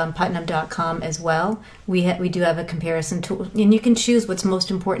at Putnam.com as well, we do have a comparison tool, and you can choose what's most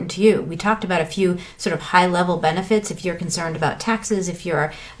important to you. We talked about a few sort of high level benefits. If you're concerned about taxes,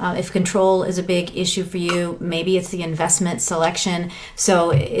 if control is a big issue for you, maybe it's the investment selection.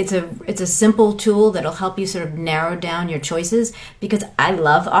 So it's a simple tool that'll help you sort of narrow down your choices, because I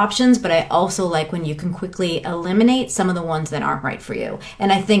love options, but I also like when you can quickly eliminate some of the ones that aren't right for you.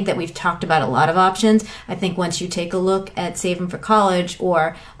 And I think that we've talked about a lot of options. I think once you take a look at Saving for College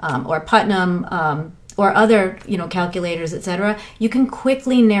or Putnam or other calculators, etc., you can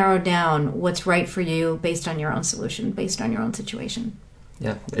quickly narrow down what's right for you based on your own solution, based on your own situation.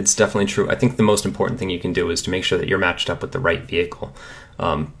 Yeah, it's definitely true. I think the most important thing you can do is to make sure that you're matched up with the right vehicle.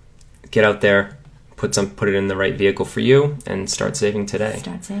 Get out there, put it in the right vehicle for you, and start saving today.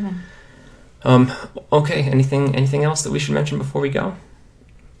 Start saving. Okay, anything else that we should mention before we go?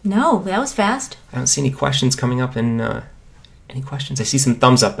 No, that was fast. I don't see any questions coming up. Any questions? I see some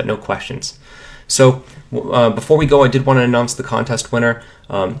thumbs up, but no questions. So before we go, I did want to announce the contest winner,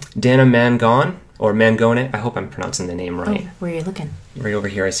 Dana Mangone. I hope I'm pronouncing the name right. Oh, where are you looking? Right over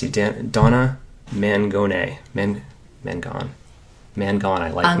here, I see Donna Mangone. Mangon. I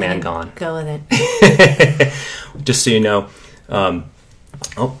like Mangon. Go with it. Just so you know.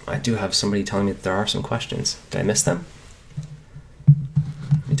 I do have somebody telling me that there are some questions. Did I miss them?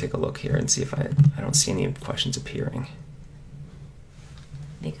 Let me take a look here and see if I don't see any questions appearing.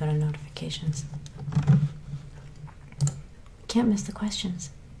 They go to notifications. Can't miss the questions.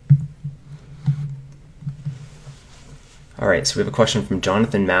 All right, so we have a question from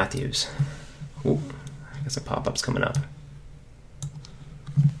Jonathan Matthews. Ooh, I guess a pop-up's coming up.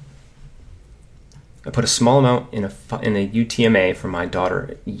 I put a small amount in a UTMA for my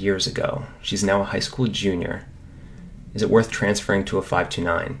daughter years ago. She's now a high school junior. Is it worth transferring to a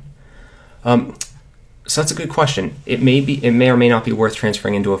 529? So that's a good question. It may or may not be worth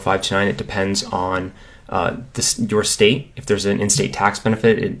transferring into a 529. It depends on your state. If there's an in-state tax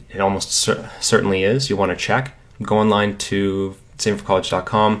benefit, it almost certainly is. You want to check. Go online to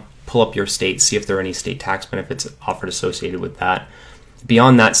savingforcollege.com, pull up your state, see if there are any state tax benefits offered associated with that.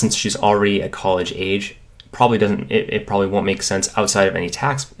 Beyond that, since she's already at college age, it probably won't make sense outside of any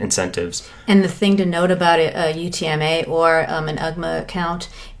tax incentives. And the thing to note about a UTMA or an UGMA account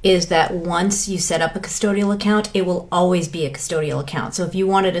is that once you set up a custodial account, it will always be a custodial account. So if you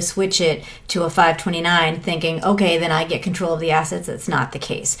wanted to switch it to a 529 thinking, okay, then I get control of the assets, that's not the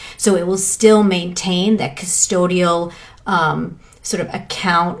case. So it will still maintain that custodial sort of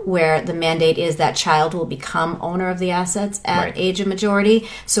account where the mandate is that child will become owner of the assets at age of majority.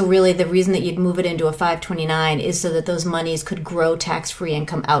 So really the reason that you'd move it into a 529 is so that those monies could grow tax-free and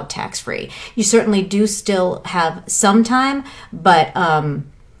come out tax-free. You certainly do still have some time, but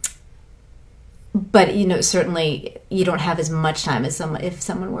certainly you don't have as much time as if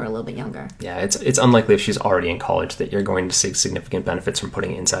someone were a little bit younger. Yeah, it's unlikely if she's already in college that you're going to see significant benefits from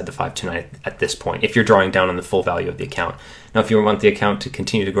putting it inside the 529 at this point, if you're drawing down on the full value of the account. Now, if you want the account to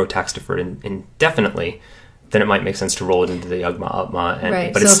continue to grow tax-deferred indefinitely, then it might make sense to roll it into the UGMA,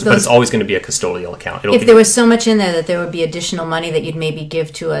 but it's always going to be a custodial account. If there was so much in there that there would be additional money that you'd maybe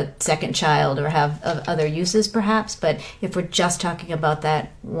give to a second child or have other uses perhaps, but if we're just talking about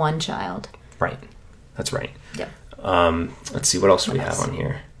that one child. Right. That's right. Yep. Let's see, what else do we have on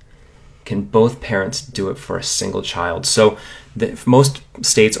here? Can both parents do it for a single child? So most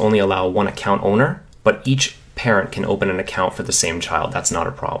states only allow one account owner, but each parent can open an account for the same child. That's not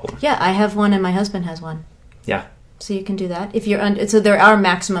a problem. Yeah, I have one and my husband has one. Yeah. So you can do that. If you're so there are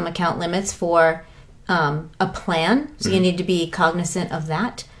maximum account limits for a plan, so you need to be cognizant of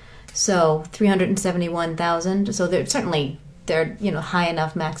that. So 371,000. So there certainly they're high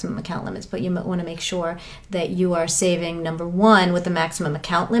enough maximum account limits, but you want to make sure that you are saving, number one, with the maximum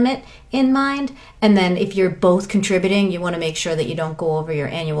account limit in mind, and then if you're both contributing, you want to make sure that you don't go over your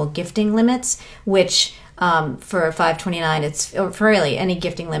annual gifting limits, which for 529, or for really any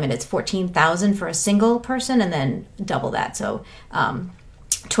gifting limit, it's $14,000 for a single person, and then double that, so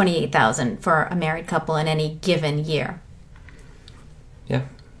 $28,000 for a married couple in any given year. Yeah,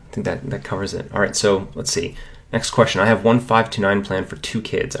 I think that covers it. All right, so let's see. Next question. I have one 529 plan for 2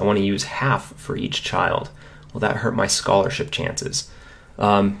 kids. I want to use half for each child. Will that hurt my scholarship chances?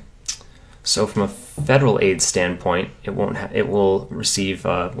 So from a federal aid standpoint, it will receive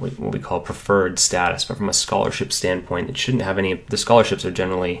what we call preferred status. But from a scholarship standpoint, it shouldn't have any. The scholarships are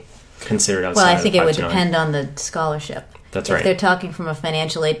generally considered outside. Well, I think of it would depend on the scholarship. That's right. If they're talking from a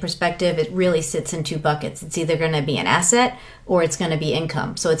financial aid perspective, it really sits in 2 buckets. It's either going to be an asset or it's going to be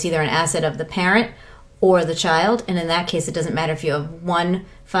income. So it's either an asset of the parent or the child, and in that case, it doesn't matter if you have one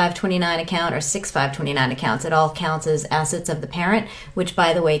 529 account or 6 529 accounts. It all counts as assets of the parent, which,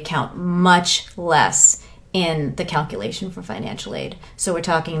 by the way, count much less in the calculation for financial aid. So we're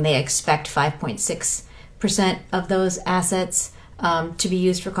talking they expect 5.6% of those assets to be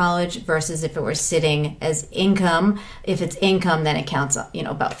used for college, versus if it were sitting as income. If it's income, then it counts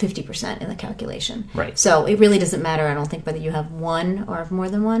about 50% in the calculation. Right. So it really doesn't matter, I don't think, whether you have one or more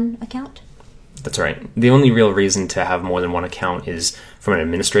than one account. That's right. The only real reason to have more than one account is from an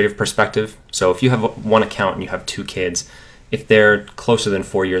administrative perspective. So if you have one account and you have 2 kids, if they're closer than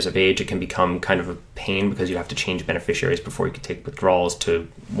 4 years of age, it can become kind of a pain because you have to change beneficiaries before you can take withdrawals to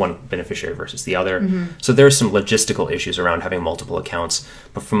one beneficiary versus the other. Mm-hmm. So there's some logistical issues around having multiple accounts.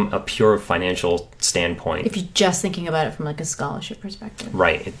 But from a pure financial standpoint, if you're just thinking about it from like a scholarship perspective,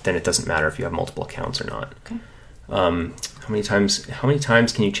 right, then it doesn't matter if you have multiple accounts or not. Okay. How many times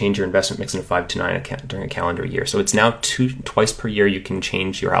can you change your investment mix in a 529 account during a calendar year? So it's now twice per year you can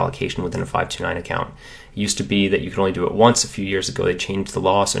change your allocation within a 529 account. It used to be that you could only do it once. A few years ago they changed the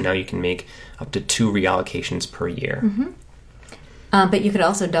law, so now you can make up to 2 reallocations per year. Mm-hmm. But you could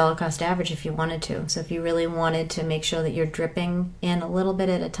also dollar cost average if you wanted to. So if you really wanted to make sure that you're dripping in a little bit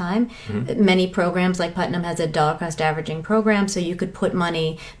at a time, mm-hmm. Many programs like Putnam has a dollar cost averaging program, so you could put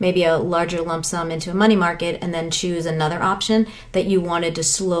money, maybe a larger lump sum, into a money market and then choose another option that you wanted to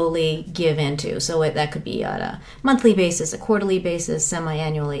slowly give into. So that could be on a monthly basis, a quarterly basis,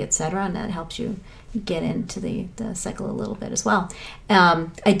 semi-annually, etc., and that helps you get into the cycle a little bit as well.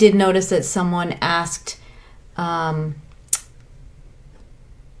 I did notice that someone asked,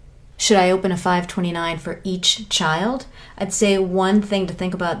 should I open a 529 for each child? I'd say one thing to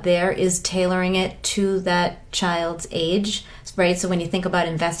think about there is tailoring it to that child's age, right? So when you think about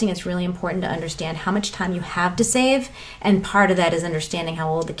investing, it's really important to understand how much time you have to save, and part of that is understanding how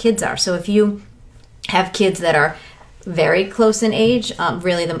old the kids are. So if you have kids that are very close in age,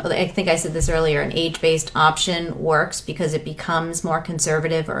 really, I think I said this earlier, an age-based option works because it becomes more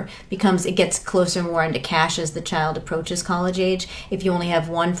conservative, or it gets closer more into cash as the child approaches college age. If you only have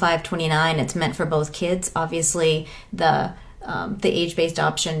one 529, it's meant for both kids. Obviously, the age-based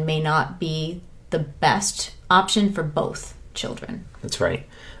option may not be the best option for both children. That's right.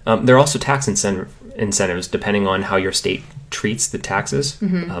 There are also tax incentives depending on how your state treats the taxes.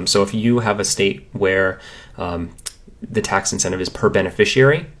 Mm-hmm. So if you have a state where the tax incentive is per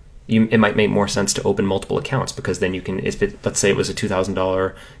beneficiary, it might make more sense to open multiple accounts, because then you can, let's say it was a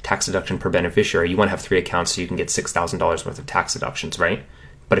 $2,000 tax deduction per beneficiary, you want to have 3 accounts so you can get $6,000 worth of tax deductions, right?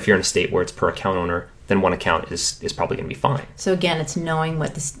 But if you're in a state where it's per account owner, then one account is probably going to be fine. So again, it's knowing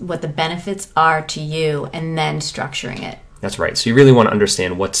what the benefits are to you and then structuring it. That's right. So you really want to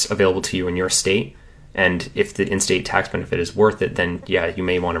understand what's available to you in your state, and if the in-state tax benefit is worth it, then yeah, you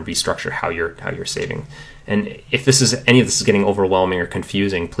may want to restructure how you're saving. And if any of this is getting overwhelming or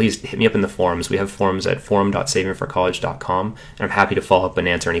confusing, please hit me up in the forums. We have forums at forum.savingforcollege.com, and I'm happy to follow up and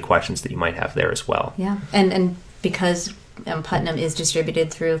answer any questions that you might have there as well. Yeah, and because Putnam is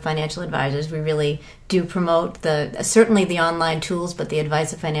distributed through financial advisors, we really do promote certainly the online tools, but the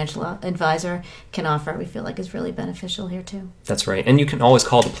advice a financial advisor can offer, we feel like, is really beneficial here too. That's right. And you can always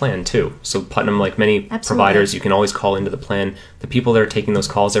call the plan too. So Putnam, like many providers, you can always call into the plan. The people that are taking those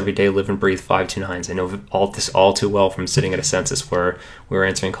calls every day live and breathe 529s. I know all too well from sitting at a census where we were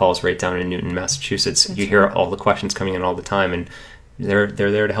answering calls right down in Newton, Massachusetts. You hear all the questions coming in all the time, and they're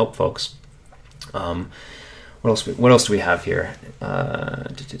there to help folks. What else do we have here?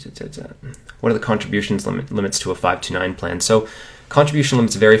 What are the contributions limits to a 529 plan? So contribution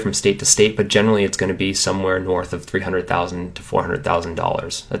limits vary from state to state, but generally it's going to be somewhere north of $300,000 to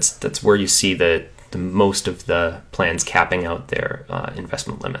 $400,000. That's where you see the most of the plans capping out their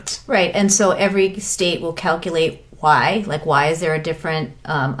investment limits. Right, and so every state will calculate why. Like, why is there a different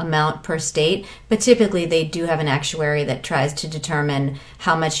amount per state? But typically, they do have an actuary that tries to determine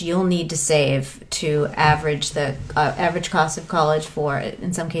how much you'll need to save to average the average cost of college for,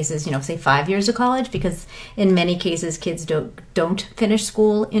 in some cases, say 5 years of college, because in many cases, kids don't finish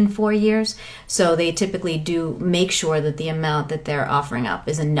school in 4 years. So they typically do make sure that the amount that they're offering up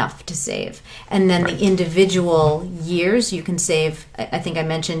is enough to save. And then the individual years you can save, I think I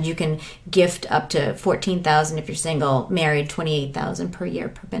mentioned, you can gift up to $14,000 if you're single, married $28,000 per year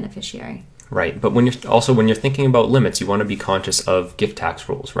per beneficiary. Right, but when you're thinking about limits, you want to be conscious of gift tax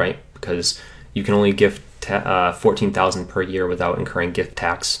rules, right? Because you can only gift $14,000 per year without incurring gift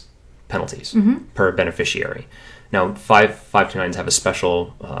tax penalties per beneficiary. Now, 529s have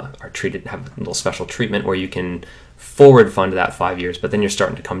have a little special treatment where you can forward fund that 5 years, but then you're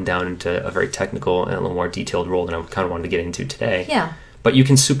starting to come down into a very technical and a little more detailed rule than I kind of wanted to get into today. Yeah. But you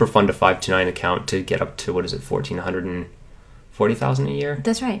can super fund a 529 account to get up to, $1,440,000 a year?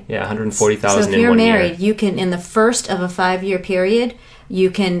 That's right. Yeah, $140,000 So if in you're 1 year. married, you can, in the first of a 5-year period,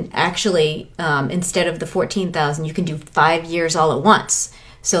 you can actually, instead of the $14,000, you can do 5 years all at once.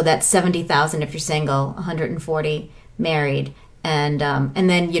 So that's $70,000 if you're single, $140,000 married, and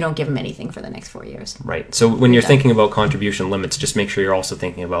then you don't give them anything for the next 4 years. Right. So when you're thinking about contribution limits, just make sure you're also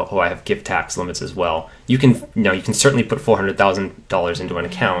thinking about, I have gift tax limits as well. You can certainly put $400,000 into an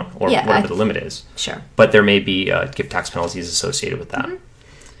account or whatever the limit is. Sure. But there may be gift tax penalties associated with that.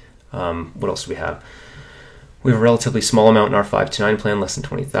 What else do we have? We have a relatively small amount in our 529 plan, less than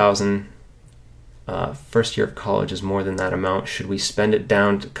 $20,000. First year of college is more than that amount. Should we spend it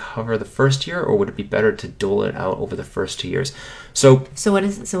down to cover the first year, or would it be better to dole it out over the first 2 years? So what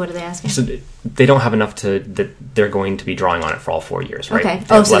are they asking? So they don't have enough that they're going to be drawing on it for all 4 years, right? Okay.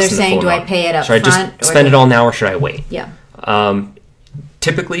 So they're saying, do I pay it up front? Should I just spend it all now, or should I wait? Yeah.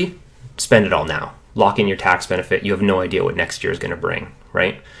 Typically, spend it all now. Lock in your tax benefit. You have no idea what next year is going to bring,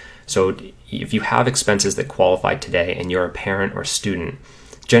 right? So if you have expenses that qualify today and you're a parent or student,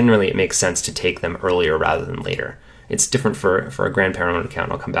 generally it makes sense to take them earlier rather than later. It's different for a grandparent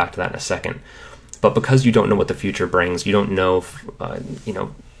account. I'll come back to that in a second. But because you don't know what the future brings, you don't know,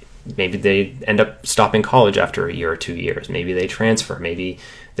 maybe they end up stopping college after a year or 2 years. Maybe they transfer. Maybe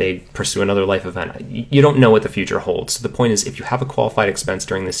they pursue another life event. You don't know what the future holds. So the point is, if you have a qualified expense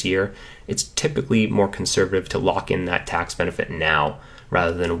during this year, it's typically more conservative to lock in that tax benefit now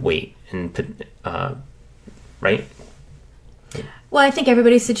rather than wait. Right? Well, I think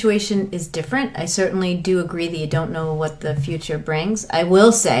everybody's situation is different. I certainly do agree that you don't know what the future brings. I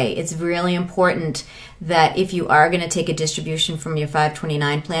will say it's really important that if you are going to take a distribution from your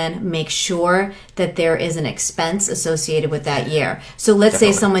 529 plan, make sure that there is an expense associated with that year. So let's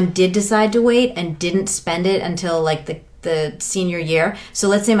say someone did decide to wait and didn't spend it until like the senior year. So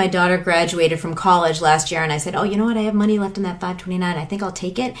let's say my daughter graduated from college last year and I said, oh, you know what? I have money left in that 529. I think I'll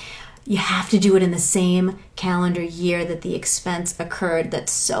take it. You have to do it in the same calendar year that the expense occurred.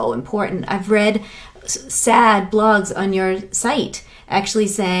 That's so important. I've read sad blogs on your site actually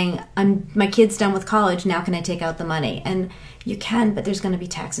saying, my kid's done with college, now can I take out the money? And you can, but there's going to be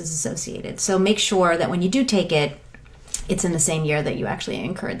taxes associated. So make sure that when you do take it, it's in the same year that you actually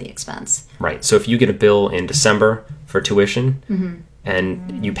incurred the expense. Right. So if you get a bill in December for tuition,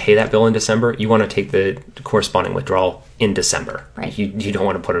 and you pay that bill in December, you want to take the corresponding withdrawal in December. Right. You don't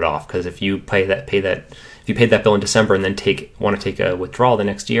want to put it off, because if you paid that bill in December and then want to take a withdrawal the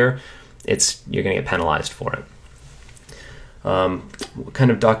next year, you're going to get penalized for it. What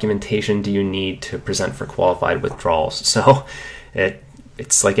kind of documentation do you need to present for qualified withdrawals? So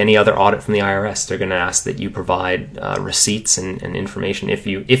it's like any other audit from the IRS. They're going to ask that you provide receipts and information if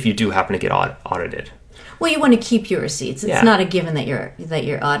you do happen to get audited. Well, you want to keep your receipts. It's not a given that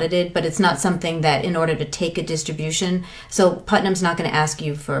you're audited, but it's not something that in order to take a distribution. So Putnam's not going to ask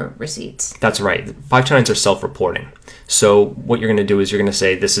you for receipts. That's right. 529s are self-reporting. So what you're going to do is you're going to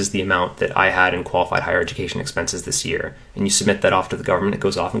say, this is the amount that I had in qualified higher education expenses this year. And you submit that off to the government. It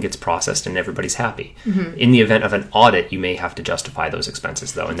goes off and gets processed and everybody's happy. In the event of an audit, you may have to justify those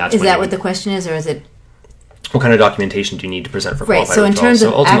expenses, though. And is that what the question is, or is it? What kind of documentation do you need to present for qualified withdrawal? Right, so in terms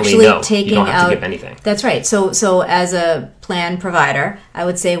of actually taking out... You don't have to give anything. That's right. So as a plan provider, I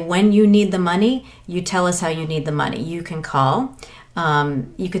would say when you need the money, you tell us how you need the money. You can call.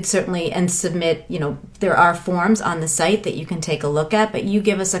 You could certainly submit, there are forms on the site that you can take a look at, but you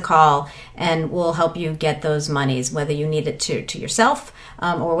give us a call and we'll help you get those monies, whether you need it to yourself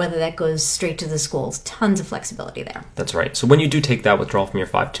or whether that goes straight to the schools. Tons of flexibility there. That's right. So when you do take that withdrawal from your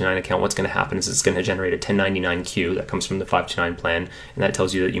 529 account, what's going to happen is it's going to generate a 1099-Q that comes from the 529 plan, and that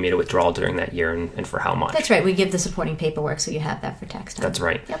tells you that you made a withdrawal during that year and for how much. That's right. We give the supporting paperwork so you have that for tax time. That's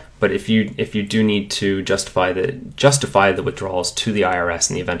right. Yep. But if you do need to justify the withdrawals to the IRS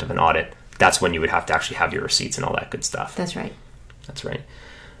in the event of an audit, that's when you would have to actually have your receipts and all that good stuff. That's right. That's right.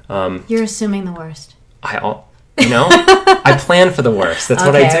 You're assuming the worst. I plan for the worst. That's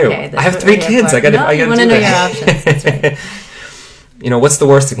what I do. Okay. I have 3 kids. I got to do you want to know your options. That's right. What's the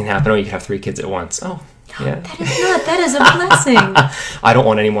worst that can happen? Oh, you can have 3 kids at once. Oh, yeah. That is a blessing. I don't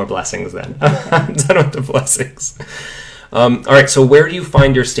want any more blessings then. I'm done with the blessings. All right, so where do you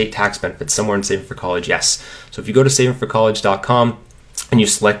find your state tax benefits? Somewhere in Saving for College, yes. So if you go to savingforcollege.com and you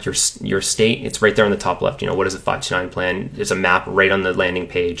select your state, it's right there on the top left. What is a 529 plan? There's a map right on the landing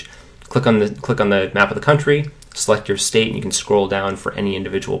page. Click on the map of the country, select your state, and you can scroll down for any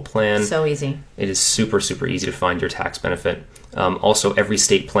individual plan. So easy. It is super, super easy to find your tax benefit. Also, every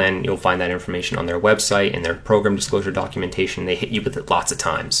state plan, you'll find that information on their website and their program disclosure documentation. They hit you with it lots of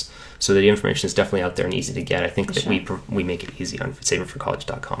times. So the information is definitely out there and easy to get. I think that we make it easy on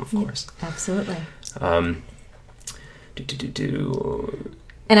savingforcollege.com, of course. Absolutely.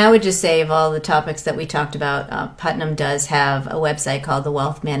 And I would just say, of all the topics that we talked about, Putnam does have a website called the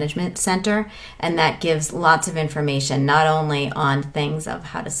Wealth Management Center, and that gives lots of information, not only on things of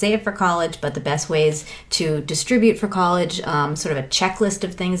how to save for college, but the best ways to distribute for college, sort of a checklist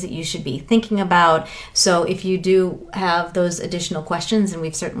of things that you should be thinking about. So if you do have those additional questions, and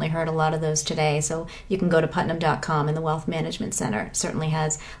we've certainly heard a lot of those today, so you can go to putnam.com, and the Wealth Management Center certainly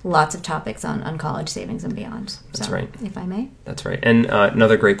has lots of topics on college savings and beyond. That's right. If I may. That's right. And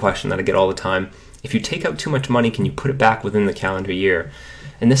another great question that I get all the time: if you take out too much money, can you put it back within the calendar year?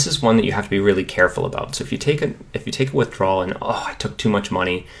 And this is one that you have to be really careful about. So if you take a withdrawal and I took too much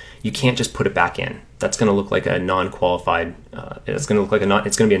money, you can't just put it back in. That's going to look like a non-qualified. It's going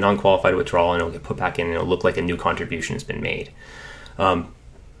to be a non-qualified withdrawal, and it'll get put back in, and it'll look like a new contribution has been made. And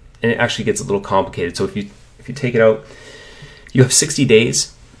it actually gets a little complicated. So if you take it out, you have 60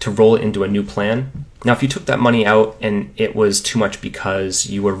 days to roll it into a new plan. Now, if you took that money out and it was too much because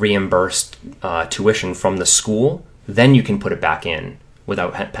you were reimbursed tuition from the school, then you can put it back in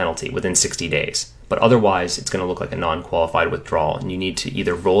without penalty within 60 days. But otherwise, it's going to look like a non-qualified withdrawal, and you need to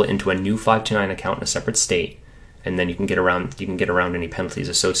either roll it into a new 529 account in a separate state, and then you can get around any penalties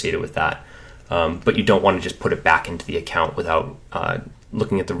associated with that. But you don't want to just put it back into the account without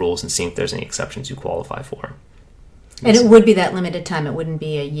looking at the rules and seeing if there's any exceptions you qualify for. And it would be that limited time. It wouldn't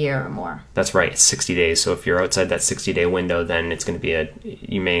be a year or more. That's right. It's 60 days. So if you're outside that 60-day window, then it's going to be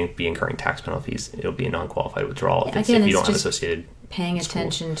you may be incurring tax penalties. It'll be a non-qualified withdrawal if you don't have associated paying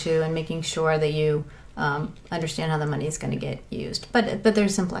attention to and making sure that you understand how the money is going to get used. But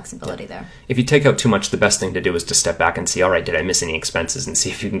there's some flexibility there. If you take out too much, the best thing to do is to step back and see, all right, did I miss any expenses, and see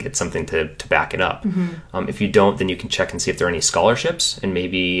if you can get something to back it up. Mm-hmm. If you don't, then you can check and see if there are any scholarships and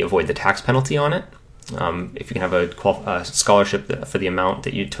maybe avoid the tax penalty on it. If you can have a scholarship for the amount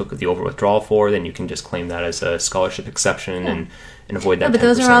that you took the over withdrawal for, then you can just claim that as a scholarship exception and avoid that. But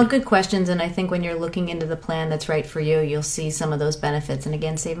those are all good questions, and I think when you're looking into the plan that's right for you, you'll see some of those benefits. And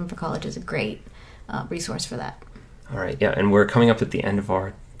again, Saving for College is a great resource for that. All right, yeah, and we're coming up at the end of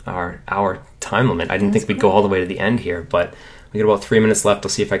our time limit. I didn't think we'd go all the way to the end here, but we got about 3 minutes left. I'll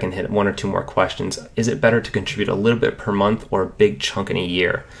see if I can hit 1 or 2 more questions. Is it better to contribute a little bit per month or a big chunk in a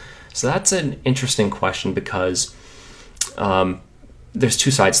year? So that's an interesting question because there's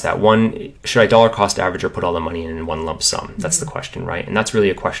 2 sides to that. One, should I dollar cost average or put all the money in one lump sum? That's the question, right? And that's really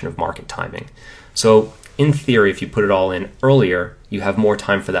a question of market timing. So in theory, if you put it all in earlier, you have more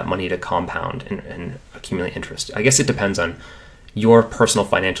time for that money to compound and accumulate interest. I guess it depends on your personal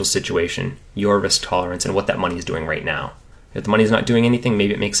financial situation, your risk tolerance, and what that money is doing right now. If the money is not doing anything,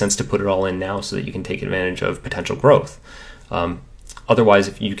 maybe it makes sense to put it all in now so that you can take advantage of potential growth. Otherwise,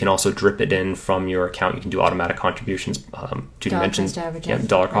 if you can also drip it in from your account, you can do automatic contributions. Judy mentioned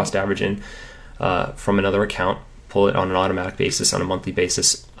dollar cost averaging from another account. Pull it on an automatic basis, on a monthly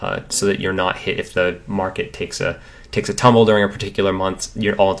basis, so that you're not hit if the market takes a tumble during a particular month.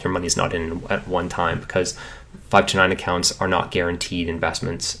 All of your money is not in at one time, because 529 accounts are not guaranteed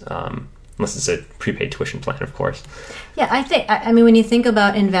investments. Unless it's a prepaid tuition plan, of course. Yeah, I mean, when you think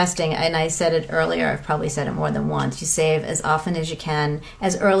about investing, and I said it earlier, I've probably said it more than once, you save as often as you can,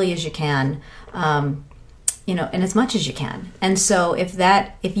 as early as you can, and as much as you can. And so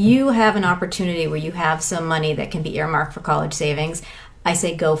if you have an opportunity where you have some money that can be earmarked for college savings, I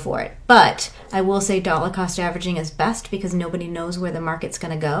say go for it. But I will say dollar cost averaging is best because nobody knows where the market's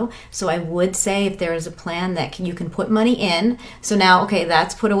going to go. So I would say if there is a plan that you can put money in, so now, okay,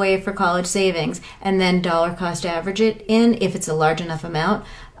 that's put away for college savings, and then dollar cost average it in if it's a large enough amount,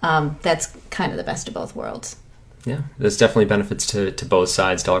 that's kind of the best of both worlds. Yeah, there's definitely benefits to both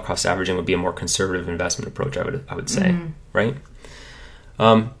sides. Dollar cost averaging would be a more conservative investment approach, I would say, right?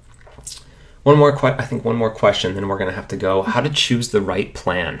 One more question, then we're going to have to go. How to choose the right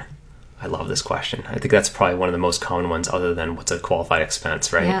plan? I love this question. I think that's probably one of the most common ones, other than what's a qualified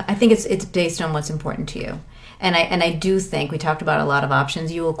expense, right? Yeah, I think it's based on what's important to you. And I do think we talked about a lot of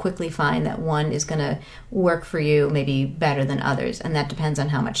options. You will quickly find that one is going to work for you maybe better than others, and that depends on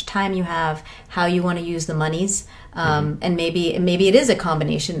how much time you have, how you want to use the monies, and maybe it is a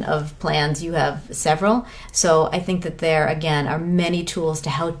combination of plans. You have several, so I think that there again are many tools to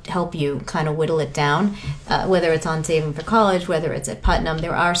help you kind of whittle it down. Whether it's on Saving for College, whether it's at Putnam,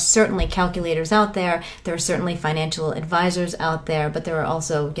 there are certainly calculators out there. There are certainly financial advisors out there, but there are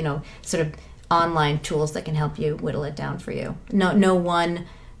also sort of online tools that can help you whittle it down for you. No one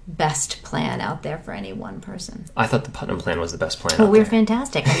best plan out there for any one person. I thought the Putnam plan was the best plan. Well, we're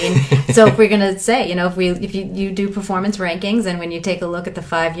fantastic. I mean, so if we're going to say, if you do performance rankings, and when you take a look at the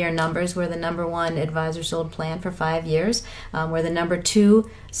 5-year numbers, we're the number 1 advisor sold plan for 5 years. We're the number 2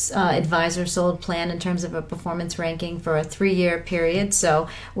 advisor sold plan in terms of a performance ranking for a 3-year period. So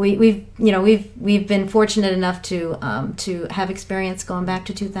we've been fortunate enough to have experience going back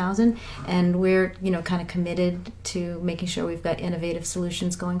to 2000, and we're kind of committed to making sure we've got innovative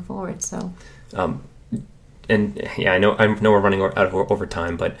solutions going forward. So and yeah, I know we're running out of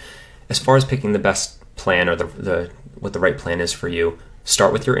overtime, but as far as picking the best plan or what the right plan is for you,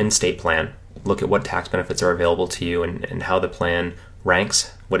 start with your in-state plan. Look at what tax benefits are available to you and how the plan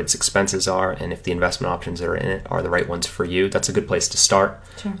ranks, what its expenses are, and if the investment options that are in it are the right ones for you. That's a good place to start.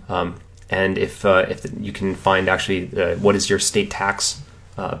 Sure. And if you can find actually what is your state tax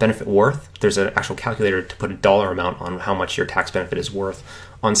benefit worth, there's an actual calculator to put a dollar amount on how much your tax benefit is worth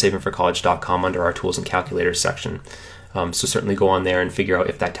on savingforcollege.com under our tools and calculators section. So certainly go on there and figure out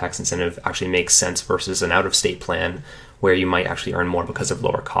if that tax incentive actually makes sense versus an out-of-state plan where you might actually earn more because of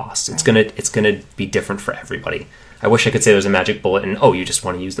lower costs. Right. It's gonna be different for everybody. I wish I could say there's a magic bullet and you just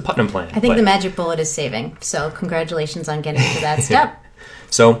want to use the Putnam plan. I think the magic bullet is saving. So congratulations on getting to that step.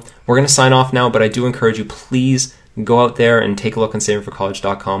 So we're going to sign off now, but I do encourage you, please go out there and take a look on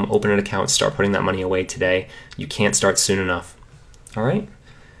savingforcollege.com, open an account, start putting that money away today. You can't start soon enough. All right?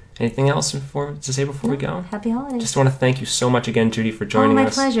 Anything else to say before we go? Happy holidays. Just want to thank you so much again, Judy, for joining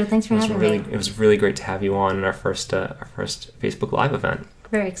us. My pleasure. Thanks for having me. It was really great to have you on in our first Facebook Live event.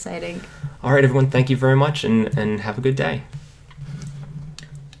 Very exciting. All right, everyone, thank you very much, and have a good day.